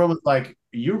everyone was like,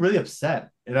 "You're really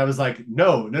upset," and I was like,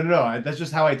 "No. That's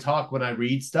just how I talk when I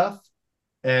read stuff."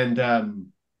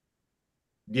 And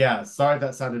yeah, sorry if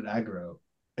that sounded aggro.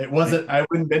 It wasn't. I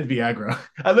wouldn't meant to be aggro.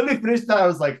 I literally finished that. I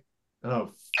was like,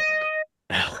 "Oh."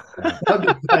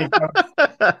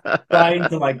 Trying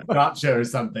to like gotcha or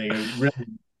something. It really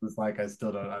was like I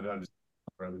don't understand.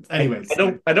 Anyways,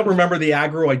 I don't remember the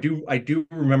aggro. I do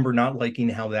remember not liking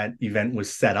how that event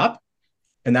was set up,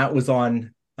 and that was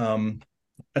on.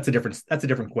 That's a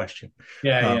different question.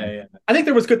 Yeah. I think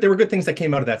there were good things that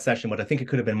came out of that session, but I think it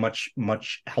could have been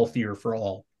much healthier for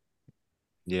all.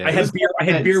 Yeah, I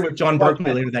had beer with John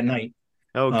Barkley later that night.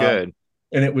 Oh, good.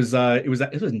 And it was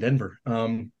in Denver.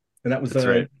 And that was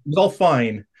right. It was all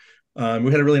fine. We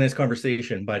had a really nice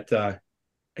conversation, but I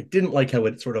didn't like how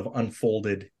it sort of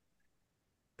unfolded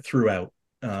throughout.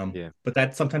 But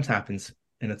that sometimes happens,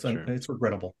 and it's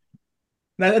regrettable.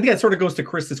 And I think that sort of goes to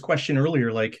Chris's question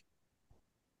earlier. Like,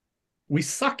 we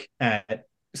suck at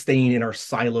staying in our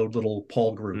siloed little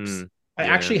Paul groups. I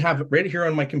actually have right here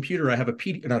on my computer. I have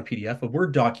a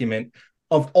Word document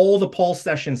of all the Paul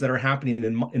sessions that are happening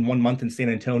in 1 month in San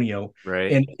Antonio.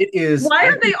 Right. And it is. Why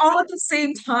are they all at the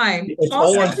same time? It's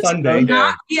all on Sunday.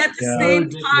 Not be at the same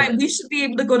time. We should be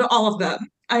able to go to all of them.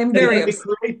 I am very upset.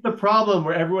 It creates the problem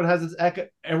where everyone has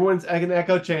everyone's an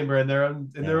echo chamber in their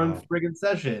own friggin'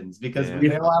 sessions because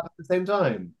they all happen at the same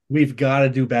time. We've got to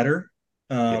do better.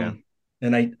 And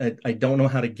I don't know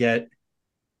how to get.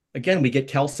 Again, we get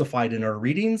calcified in our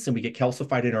readings, and we get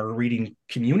calcified in our reading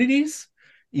communities,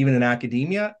 even in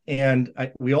academia, and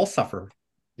we all suffer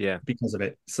because of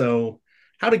it. So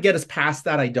how to get us past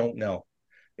that, I don't know.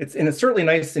 It's certainly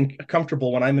nice and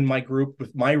comfortable when I'm in my group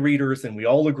with my readers and we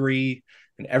all agree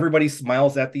and everybody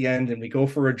smiles at the end and we go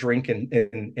for a drink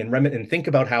and think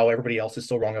about how everybody else is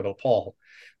so wrong about Paul,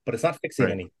 but it's not fixing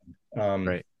anything.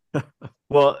 Right.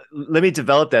 Well, let me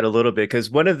develop that a little bit, because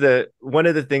one of the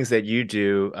things that you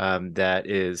do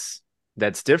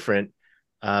that's different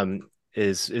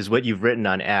is what you've written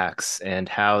on Acts and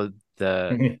how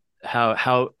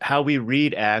how we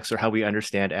read Acts or how we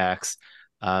understand Acts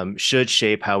should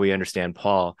shape how we understand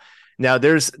Paul. Now,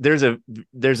 there's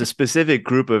a specific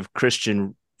group of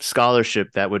Christian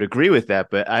scholarship that would agree with that,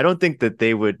 but I don't think that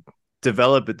they would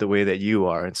develop it the way that you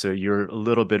are, and so you're a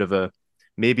little bit of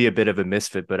maybe a bit of a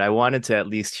misfit. But I wanted to at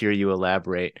least hear you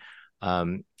elaborate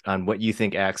on what you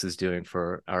think Acts is doing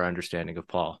for our understanding of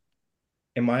Paul.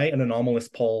 Am I an anomalous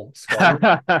Paul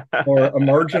scholar or a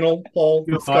marginal Paul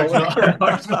scholar?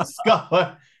 Marginal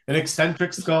scholar, an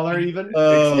eccentric scholar, even.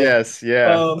 Yes,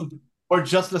 yeah, or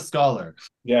just a scholar.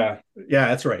 Yeah,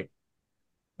 that's right.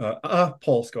 A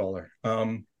Paul scholar.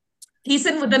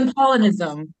 Thiessen within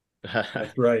Paulinism.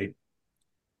 That's right.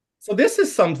 So this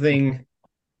is something.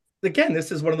 Again,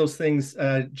 this is one of those things,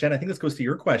 Jen. I think this goes to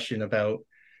your question about,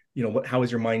 how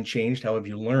has your mind changed? How have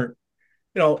you learned?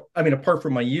 Apart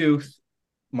from my youth,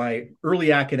 my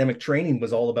early academic training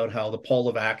was all about how the Paul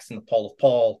of Acts and the Paul of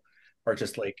Paul are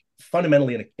just like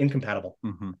fundamentally incompatible.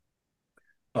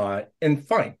 Mm-hmm. And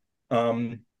fine.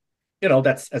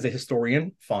 That's, as a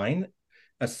historian, fine.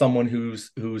 As someone who's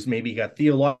maybe got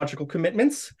theological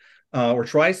commitments or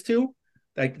tries to,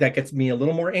 that gets me a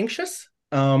little more anxious.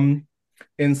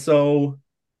 And so,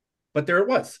 but there it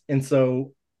was. And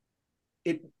so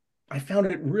I found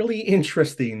it really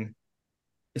interesting,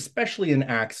 especially in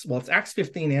Acts. Well, it's Acts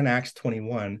 15 and Acts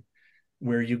 21,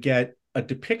 where you get a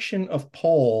depiction of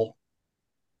Paul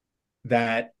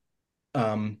that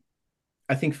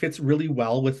I think fits really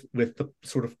well with the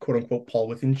sort of quote unquote Paul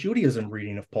within Judaism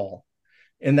reading of Paul.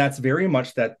 And that's very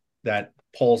much that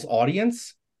Paul's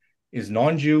audience is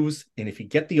non-Jews. And if you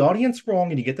get the audience wrong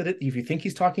and you get that, if you think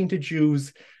he's talking to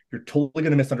Jews, you're totally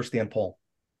going to misunderstand Paul.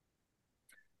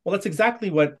 Well, that's exactly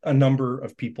what a number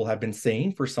of people have been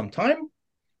saying for some time.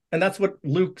 And that's what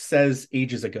Luke says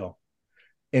ages ago.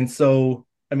 And so,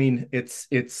 I mean,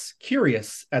 it's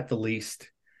curious at the least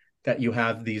that you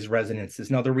have these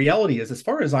resonances. Now, the reality is, as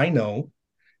far as I know,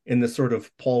 in the sort of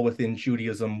Paul within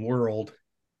Judaism world,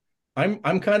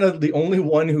 I'm kind of the only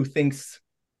one who thinks,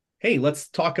 hey, let's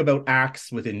talk about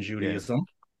Acts within Judaism.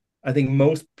 Yeah. I think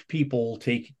most people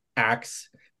take Acts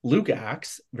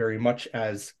very much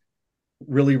as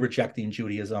really rejecting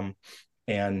Judaism,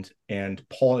 and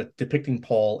Paul depicting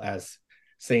Paul as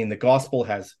saying the gospel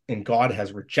has and God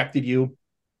has rejected you,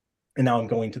 and now I'm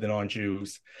going to the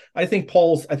non-Jews. I think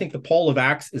the Paul of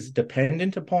Acts is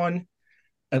dependent upon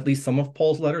at least some of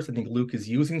Paul's letters. I think Luke is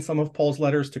using some of Paul's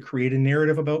letters to create a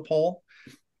narrative about Paul,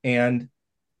 and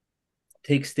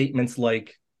take statements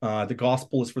like the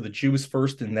gospel is for the Jews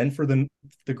first and then for the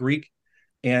Greek,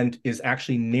 and is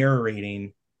actually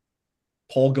narrating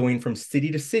Paul going from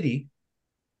city to city,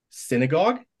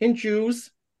 synagogue and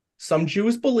Jews. Some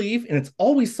Jews believe, and it's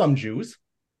always some Jews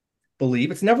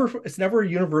believe. It's never a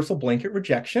universal blanket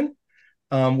rejection,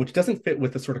 which doesn't fit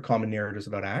with the sort of common narratives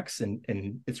about Acts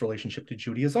and its relationship to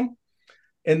Judaism.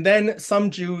 And then some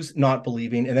Jews not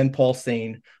believing, and then Paul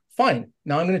saying, fine,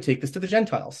 now I'm going to take this to the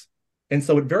Gentiles. And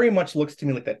so it very much looks to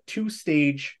me like that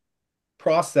two-stage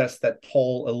process that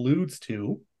Paul alludes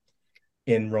to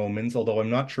in Romans, although I'm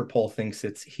not sure Paul thinks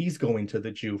he's going to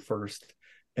the Jew first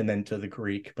and then to the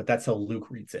Greek, but that's how Luke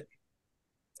reads it.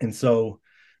 And so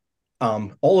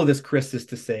all of this, Chris, is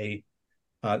to say,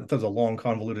 that was a long,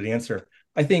 convoluted answer.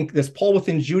 I think this Paul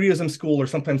within Judaism school, or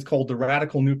sometimes called the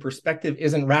radical new perspective,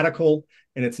 isn't radical,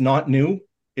 and it's not new.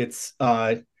 It's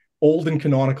old and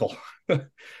canonical.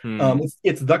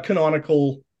 It's the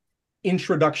canonical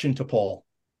introduction to Paul.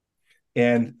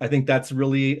 And I think that's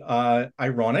really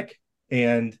ironic.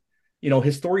 And,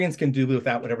 historians can do with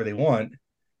that whatever they want.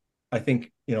 I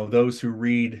think, those who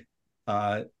read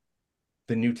the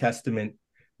New Testament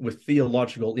with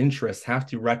theological interests have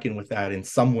to reckon with that in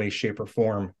some way, shape, or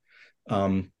form.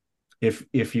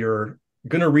 If you're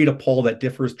going to read a Paul that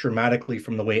differs dramatically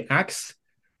from the way Acts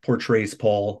portrays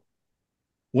Paul,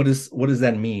 what does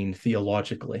that mean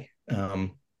theologically?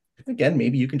 Again,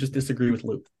 maybe you can just disagree with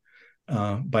Luke,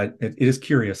 but it is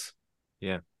curious.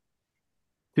 Yeah.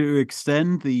 To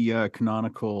extend the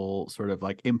canonical sort of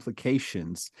like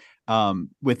implications,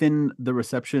 within the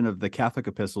reception of the Catholic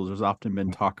epistles, there's often been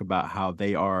talk about how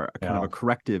they are a kind of a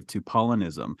corrective to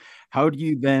Paulinism. How do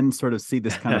you then sort of see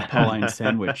this kind of Pauline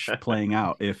sandwich playing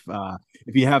out? If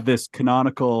you have this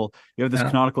canonical,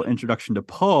 canonical introduction to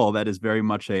Paul that is very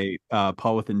much a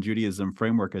Paul within Judaism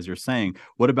framework, as you're saying.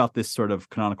 What about this sort of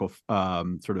canonical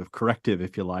sort of corrective,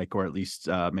 if you like, or at least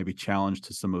maybe challenge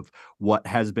to some of what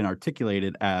has been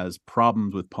articulated as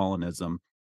problems with Paulinism?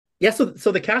 Yeah, so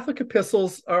the Catholic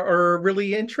epistles are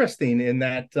really interesting in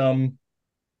that, and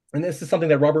this is something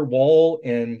that Robert Wall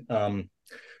and I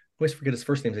always forget his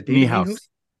first name. Is it David Niehaus?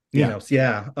 Niehaus,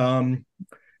 yeah.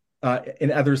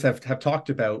 And others have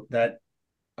talked about that.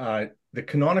 The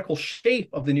canonical shape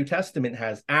of the New Testament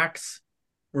has Acts,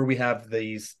 where we have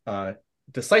these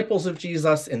disciples of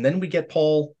Jesus, and then we get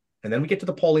Paul, and then we get to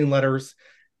the Pauline letters,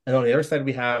 and on the other side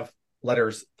we have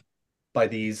letters by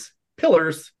these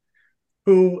pillars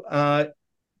who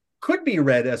could be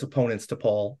read as opponents to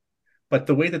Paul, but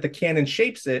the way that the canon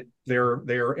shapes it,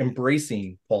 they're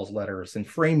embracing Paul's letters and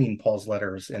framing Paul's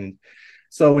letters, and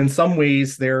so in some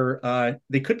ways they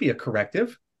could be a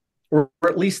corrective, or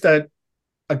at least a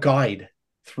guide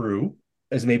through,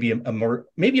 as maybe a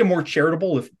more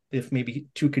charitable, if maybe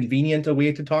too convenient a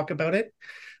way to talk about it.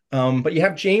 But you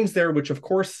have James there, which of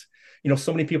course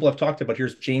so many people have talked about.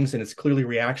 Here's James, and it's clearly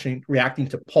reacting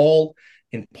to Paul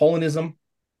in Paulinism,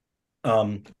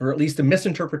 or at least a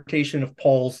misinterpretation of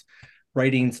Paul's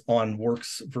writings on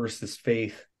works versus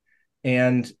faith.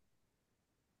 And,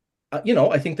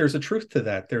 I think there's a truth to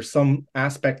that. There's some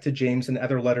aspect to James and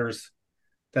other letters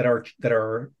that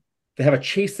have a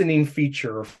chastening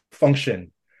feature or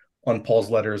function on Paul's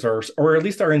letters, or at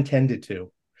least are intended to.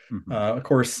 Mm-hmm. Of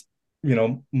course,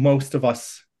 most of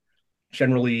us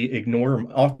generally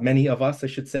many of us, I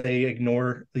should say,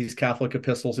 ignore these Catholic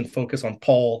epistles and focus on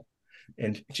Paul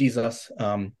and Jesus.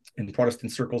 In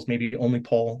Protestant circles, maybe only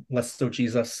Paul, less so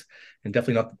Jesus, and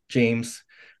definitely not James.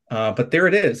 But there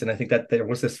it is. And I think that there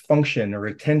was this function or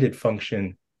intended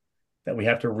function that we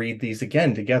have to read these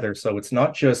again together. So it's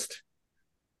not just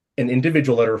an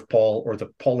individual letter of Paul or the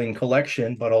Pauline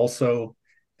collection, but also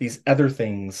these other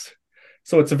things.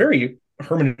 So it's a very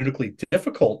hermeneutically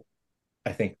difficult,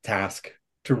 I think, task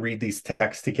to read these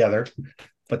texts together,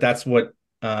 but that's what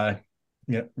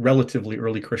relatively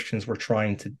early Christians were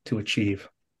trying to achieve.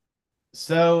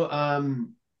 So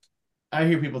I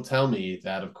hear people tell me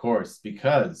that, of course,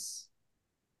 because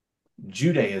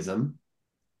Judaism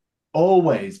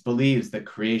always believes that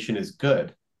creation is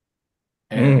good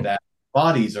and that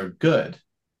bodies are good,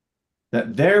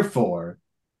 that therefore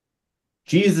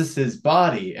Jesus's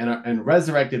body and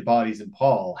resurrected bodies in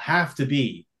Paul have to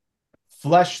be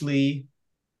fleshly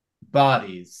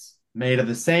bodies made of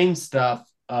the same stuff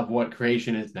of what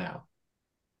creation is now.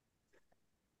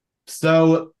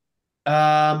 So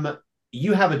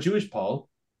you have a Jewish Paul,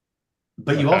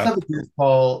 but you also have a Jewish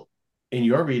Paul in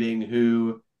your reading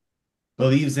who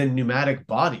believes in pneumatic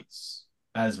bodies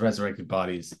as resurrected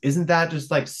bodies. Isn't that just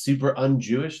like super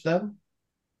un-Jewish though?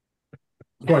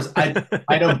 Of course, I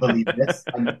don't believe this.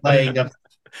 I'm playing a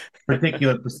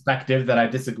particular perspective that I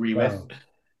disagree with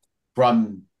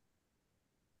from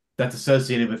that's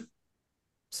associated with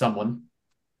someone.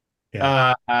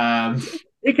 Yeah.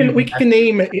 We can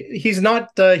name. He's not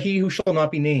he who shall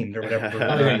not be named or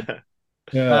whatever.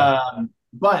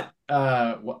 But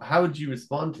how would you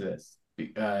respond to this,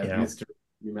 Mr.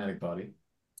 Pneumatic Body,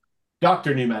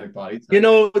 Dr. Pneumatic Body?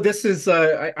 This is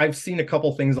I've seen a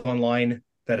couple things online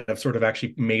that have sort of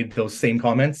actually made those same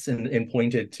comments and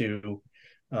pointed to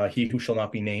he who shall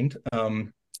not be named,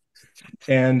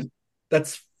 and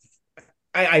that's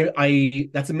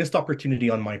that's a missed opportunity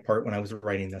on my part when I was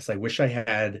writing this. I wish I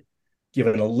had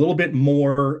given a little bit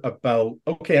more about,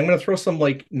 okay, I'm going to throw some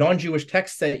like non-Jewish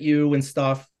texts at you and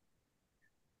stuff,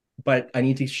 but I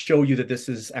need to show you that this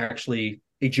is actually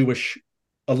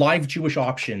a live Jewish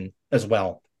option as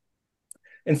well.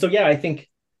 And so, yeah, I think,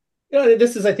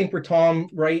 this is, I think, where Tom,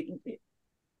 right?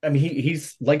 I mean,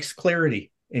 he's likes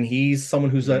clarity, and he's someone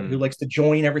who likes to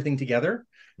join everything together.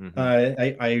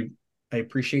 I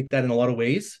appreciate that in a lot of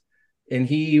ways. And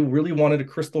he really wanted a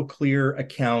crystal clear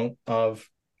account of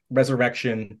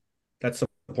resurrection that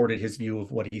supported his view of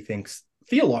what he thinks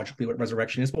theologically what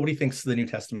resurrection is, but what he thinks the New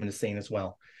Testament is saying as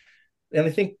well. And I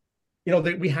think,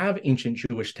 that we have ancient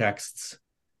Jewish texts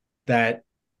that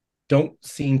don't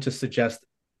seem to suggest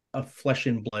a flesh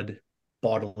and blood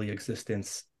bodily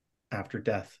existence after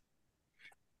death.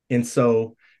 And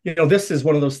so, this is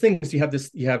one of those things. You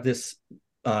have this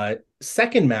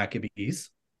second Maccabees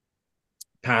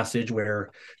passage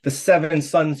where the 7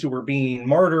 sons who were being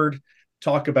martyred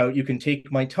talk about, you can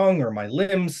take my tongue or my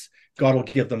limbs, God will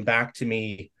give them back to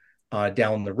me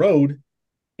down the road.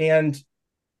 And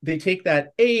they take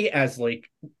that as like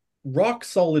rock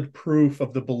solid proof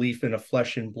of the belief in a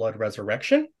flesh and blood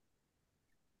resurrection.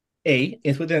 A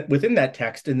is within that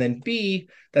text, and then B,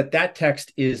 that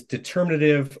text is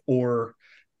determinative or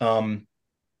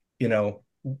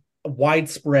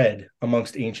widespread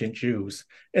amongst ancient Jews.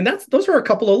 And those are a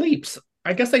couple of leaps.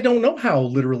 I guess I don't know how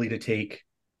literally to take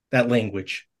that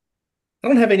language. I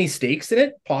don't have any stakes in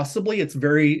it. Possibly it's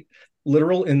very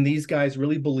literal, and these guys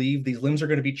really believe these limbs are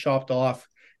going to be chopped off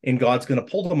and God's going to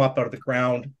pull them up out of the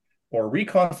ground or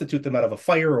reconstitute them out of a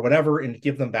fire or whatever and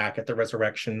give them back at the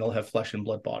resurrection. They'll have flesh and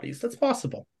blood bodies. That's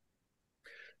possible.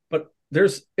 But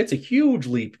it's a huge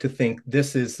leap to think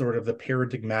this is sort of the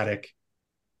paradigmatic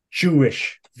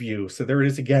Jewish view. So there it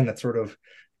is again, that sort of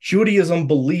Judaism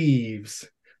believes.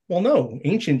 Well, no,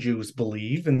 ancient Jews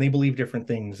believe, and they believe different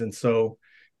things. And so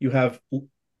you have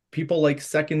people like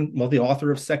the author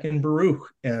of Second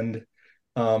Baruch, and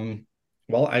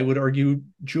I would argue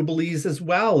Jubilees as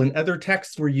well, and other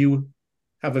texts where you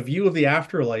have a view of the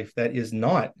afterlife that is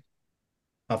not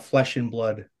a flesh and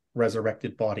blood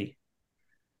resurrected body.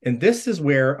 And this is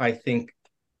where I think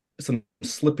some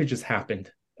slippage has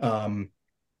happened. When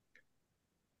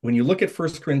you look at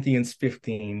 1 Corinthians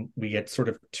 15, we get sort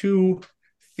of 2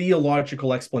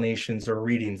 theological explanations or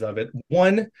readings of it.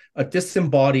 One, a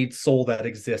disembodied soul that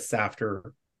exists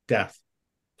after death.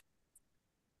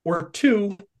 Or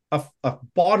 2, a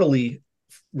bodily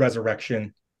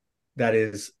resurrection that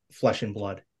is flesh and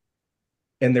blood.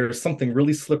 And there's something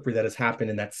really slippery that has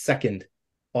happened in that second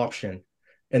option.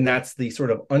 And that's the sort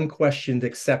of unquestioned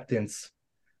acceptance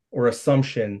or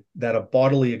assumption that a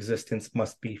bodily existence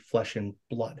must be flesh and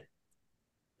blood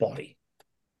body.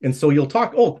 And so you'll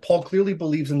talk, Paul clearly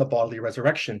believes in the bodily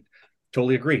resurrection.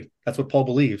 Totally agree. That's what Paul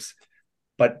believes.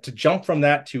 But to jump from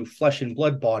that to flesh and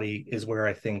blood body is where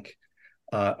I think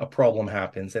a problem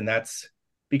happens. And that's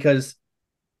because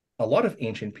a lot of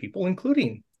ancient people,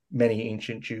 including many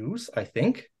ancient Jews, I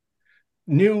think,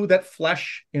 knew that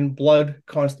flesh and blood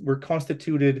were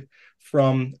constituted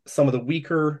from some of the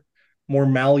weaker, more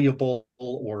malleable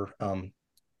or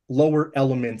lower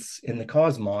elements in the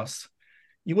cosmos.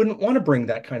 You wouldn't want to bring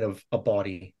that kind of a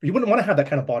body. You wouldn't want to have that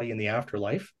kind of body in the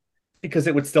afterlife because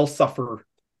it would still suffer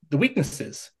the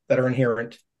weaknesses that are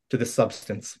inherent to this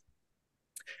substance.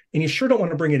 And you sure don't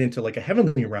want to bring it into like a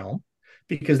heavenly realm,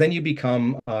 because then you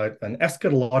become an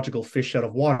eschatological fish out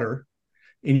of water,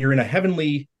 and you're in a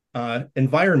heavenly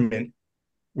environment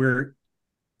where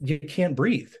you can't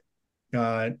breathe.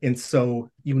 And so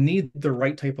you need the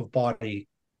right type of body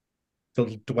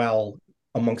to dwell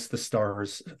amongst the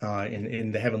stars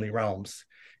in the heavenly realms.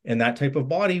 And that type of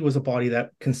body was a body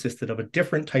that consisted of a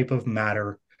different type of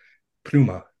matter,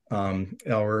 pneuma,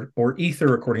 or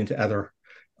ether, according to other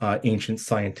ancient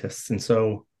scientists. And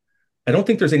so I don't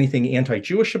think there's anything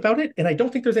anti-Jewish about it, and I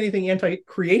don't think there's anything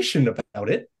anti-creation about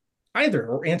it either,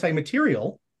 or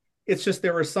anti-material. It's just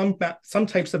there are some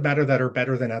types of matter that are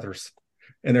better than others,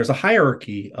 and there's a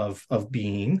hierarchy of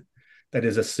being that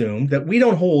is assumed that we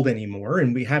don't hold anymore,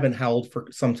 and we haven't held for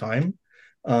some time.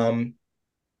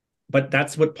 But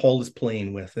that's what Paul is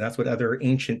playing with, and that's what other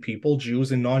ancient people,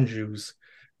 Jews and non-Jews,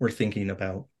 were thinking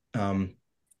about.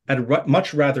 I'd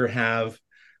much rather have,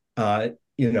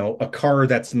 a car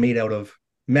that's made out of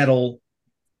metal.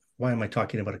 Why am I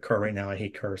talking about a car right now? I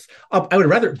hate cars. I would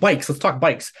rather bikes. Let's talk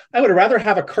bikes. I would rather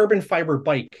have a carbon fiber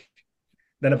bike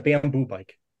than a bamboo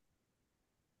bike.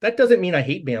 That doesn't mean I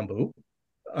hate bamboo.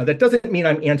 That doesn't mean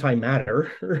I'm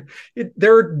anti-matter.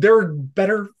 There are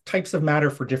better types of matter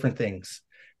for different things.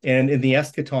 And in the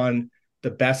eschaton, the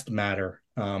best matter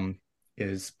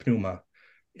is pneuma.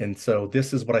 And so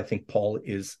this is what I think Paul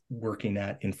is working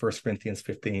at in 1 Corinthians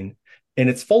 15. And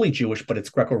it's fully Jewish, but it's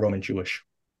Greco-Roman Jewish.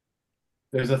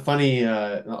 There's a funny,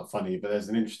 not funny, but there's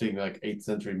an interesting 8th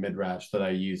century midrash that I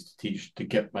use to teach to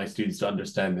get my students to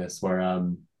understand this, where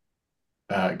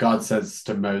God says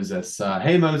to Moses,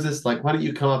 "Hey Moses, why don't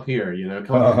you come up here?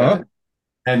 Come up here."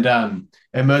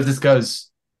 And Moses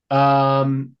goes,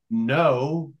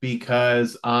 "No,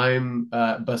 because I'm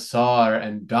Basar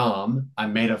and Dam.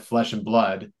 I'm made of flesh and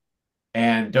blood.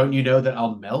 And don't you know that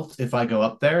I'll melt if I go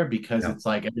up there, because it's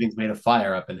everything's made of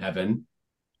fire up in heaven."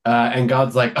 And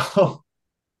God's like, "Oh,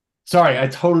 sorry, I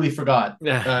totally forgot."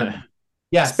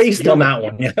 Yes, Spaced on that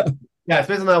one. Yeah,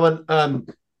 spaced on that one.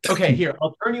 Okay, here,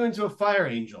 I'll turn you into a fire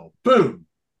angel. Boom.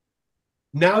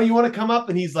 Now you want to come up?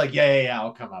 And he's like, yeah,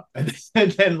 I'll come up. And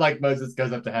then Moses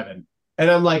goes up to heaven.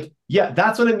 And I'm like, yeah,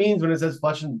 that's what it means when it says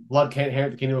flesh and blood can't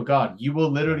inherit the kingdom of God. You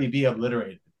will literally be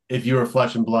obliterated if you were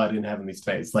flesh and blood in heavenly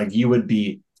space. You would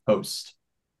be toast.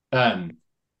 My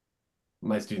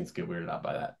students get weirded out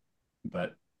by that.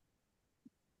 But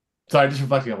sorry, just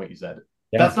reflecting on what you said.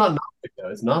 Yeah. That's not Gnostic, though.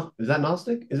 It's not. Is that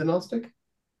Gnostic? Is it Gnostic?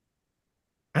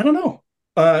 I don't know.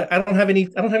 I don't have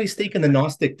any stake in the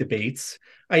Gnostic debates.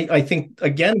 I think,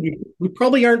 again, we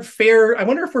probably aren't fair. I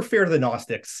wonder if we're fair to the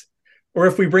Gnostics, or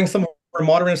if we bring some more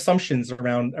modern assumptions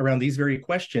around these very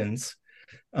questions.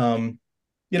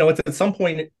 It's at some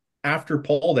point after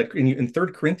Paul that in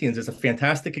 3 Corinthians is a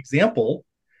fantastic example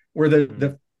where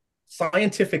the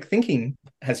scientific thinking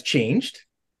has changed,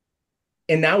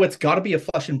 and now it's got to be a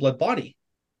flesh and blood body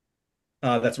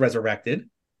that's resurrected.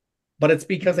 But it's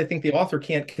because I think the author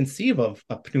can't conceive of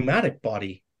a pneumatic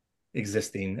body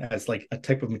existing as a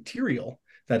type of material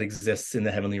that exists in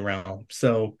the heavenly realm.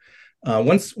 So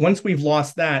once we've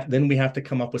lost that, then we have to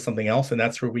come up with something else, and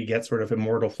that's where we get sort of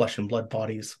immortal flesh and blood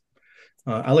bodies.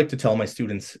 I like to tell my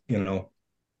students, not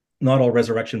all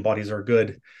resurrection bodies are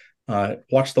good.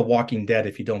 Watch The Walking Dead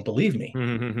if you don't believe me.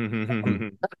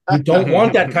 You don't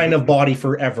want that kind of body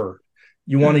forever.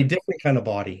 You want a different kind of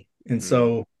body. And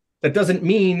so that doesn't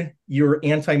mean you're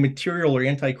anti-material or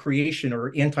anti-creation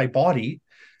or anti-body.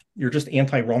 You're just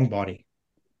anti-wrong body.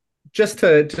 Just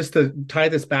to tie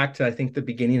this back to, I think, the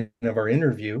beginning of our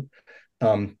interview,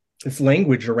 this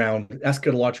language around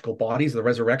eschatological bodies, the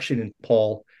resurrection in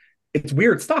Paul, it's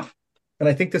weird stuff. And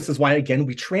I think this is why, again,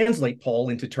 we translate Paul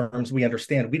into terms we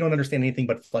understand. We don't understand anything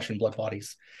but flesh and blood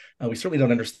bodies. We certainly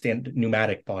don't understand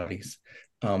pneumatic bodies.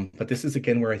 But this is,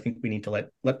 again, where I think we need to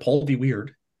let Paul be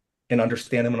weird and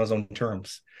understand him on his own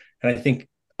terms. And I think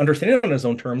understanding it on his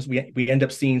own terms, we end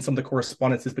up seeing some of the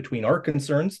correspondences between our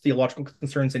concerns, theological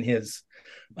concerns, and his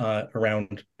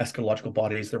around eschatological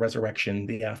bodies, the resurrection,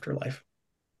 the afterlife.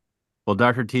 Well,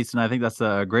 Dr. Thiessen, I think that's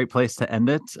a great place to end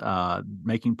it,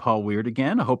 making Paul weird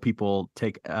again. I hope people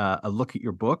take a look at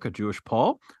your book, A Jewish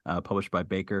Paul, published by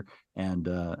Baker, and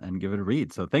give it a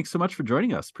read. So thanks so much for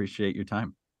joining us. Appreciate your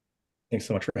time. Thanks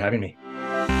so much for having me.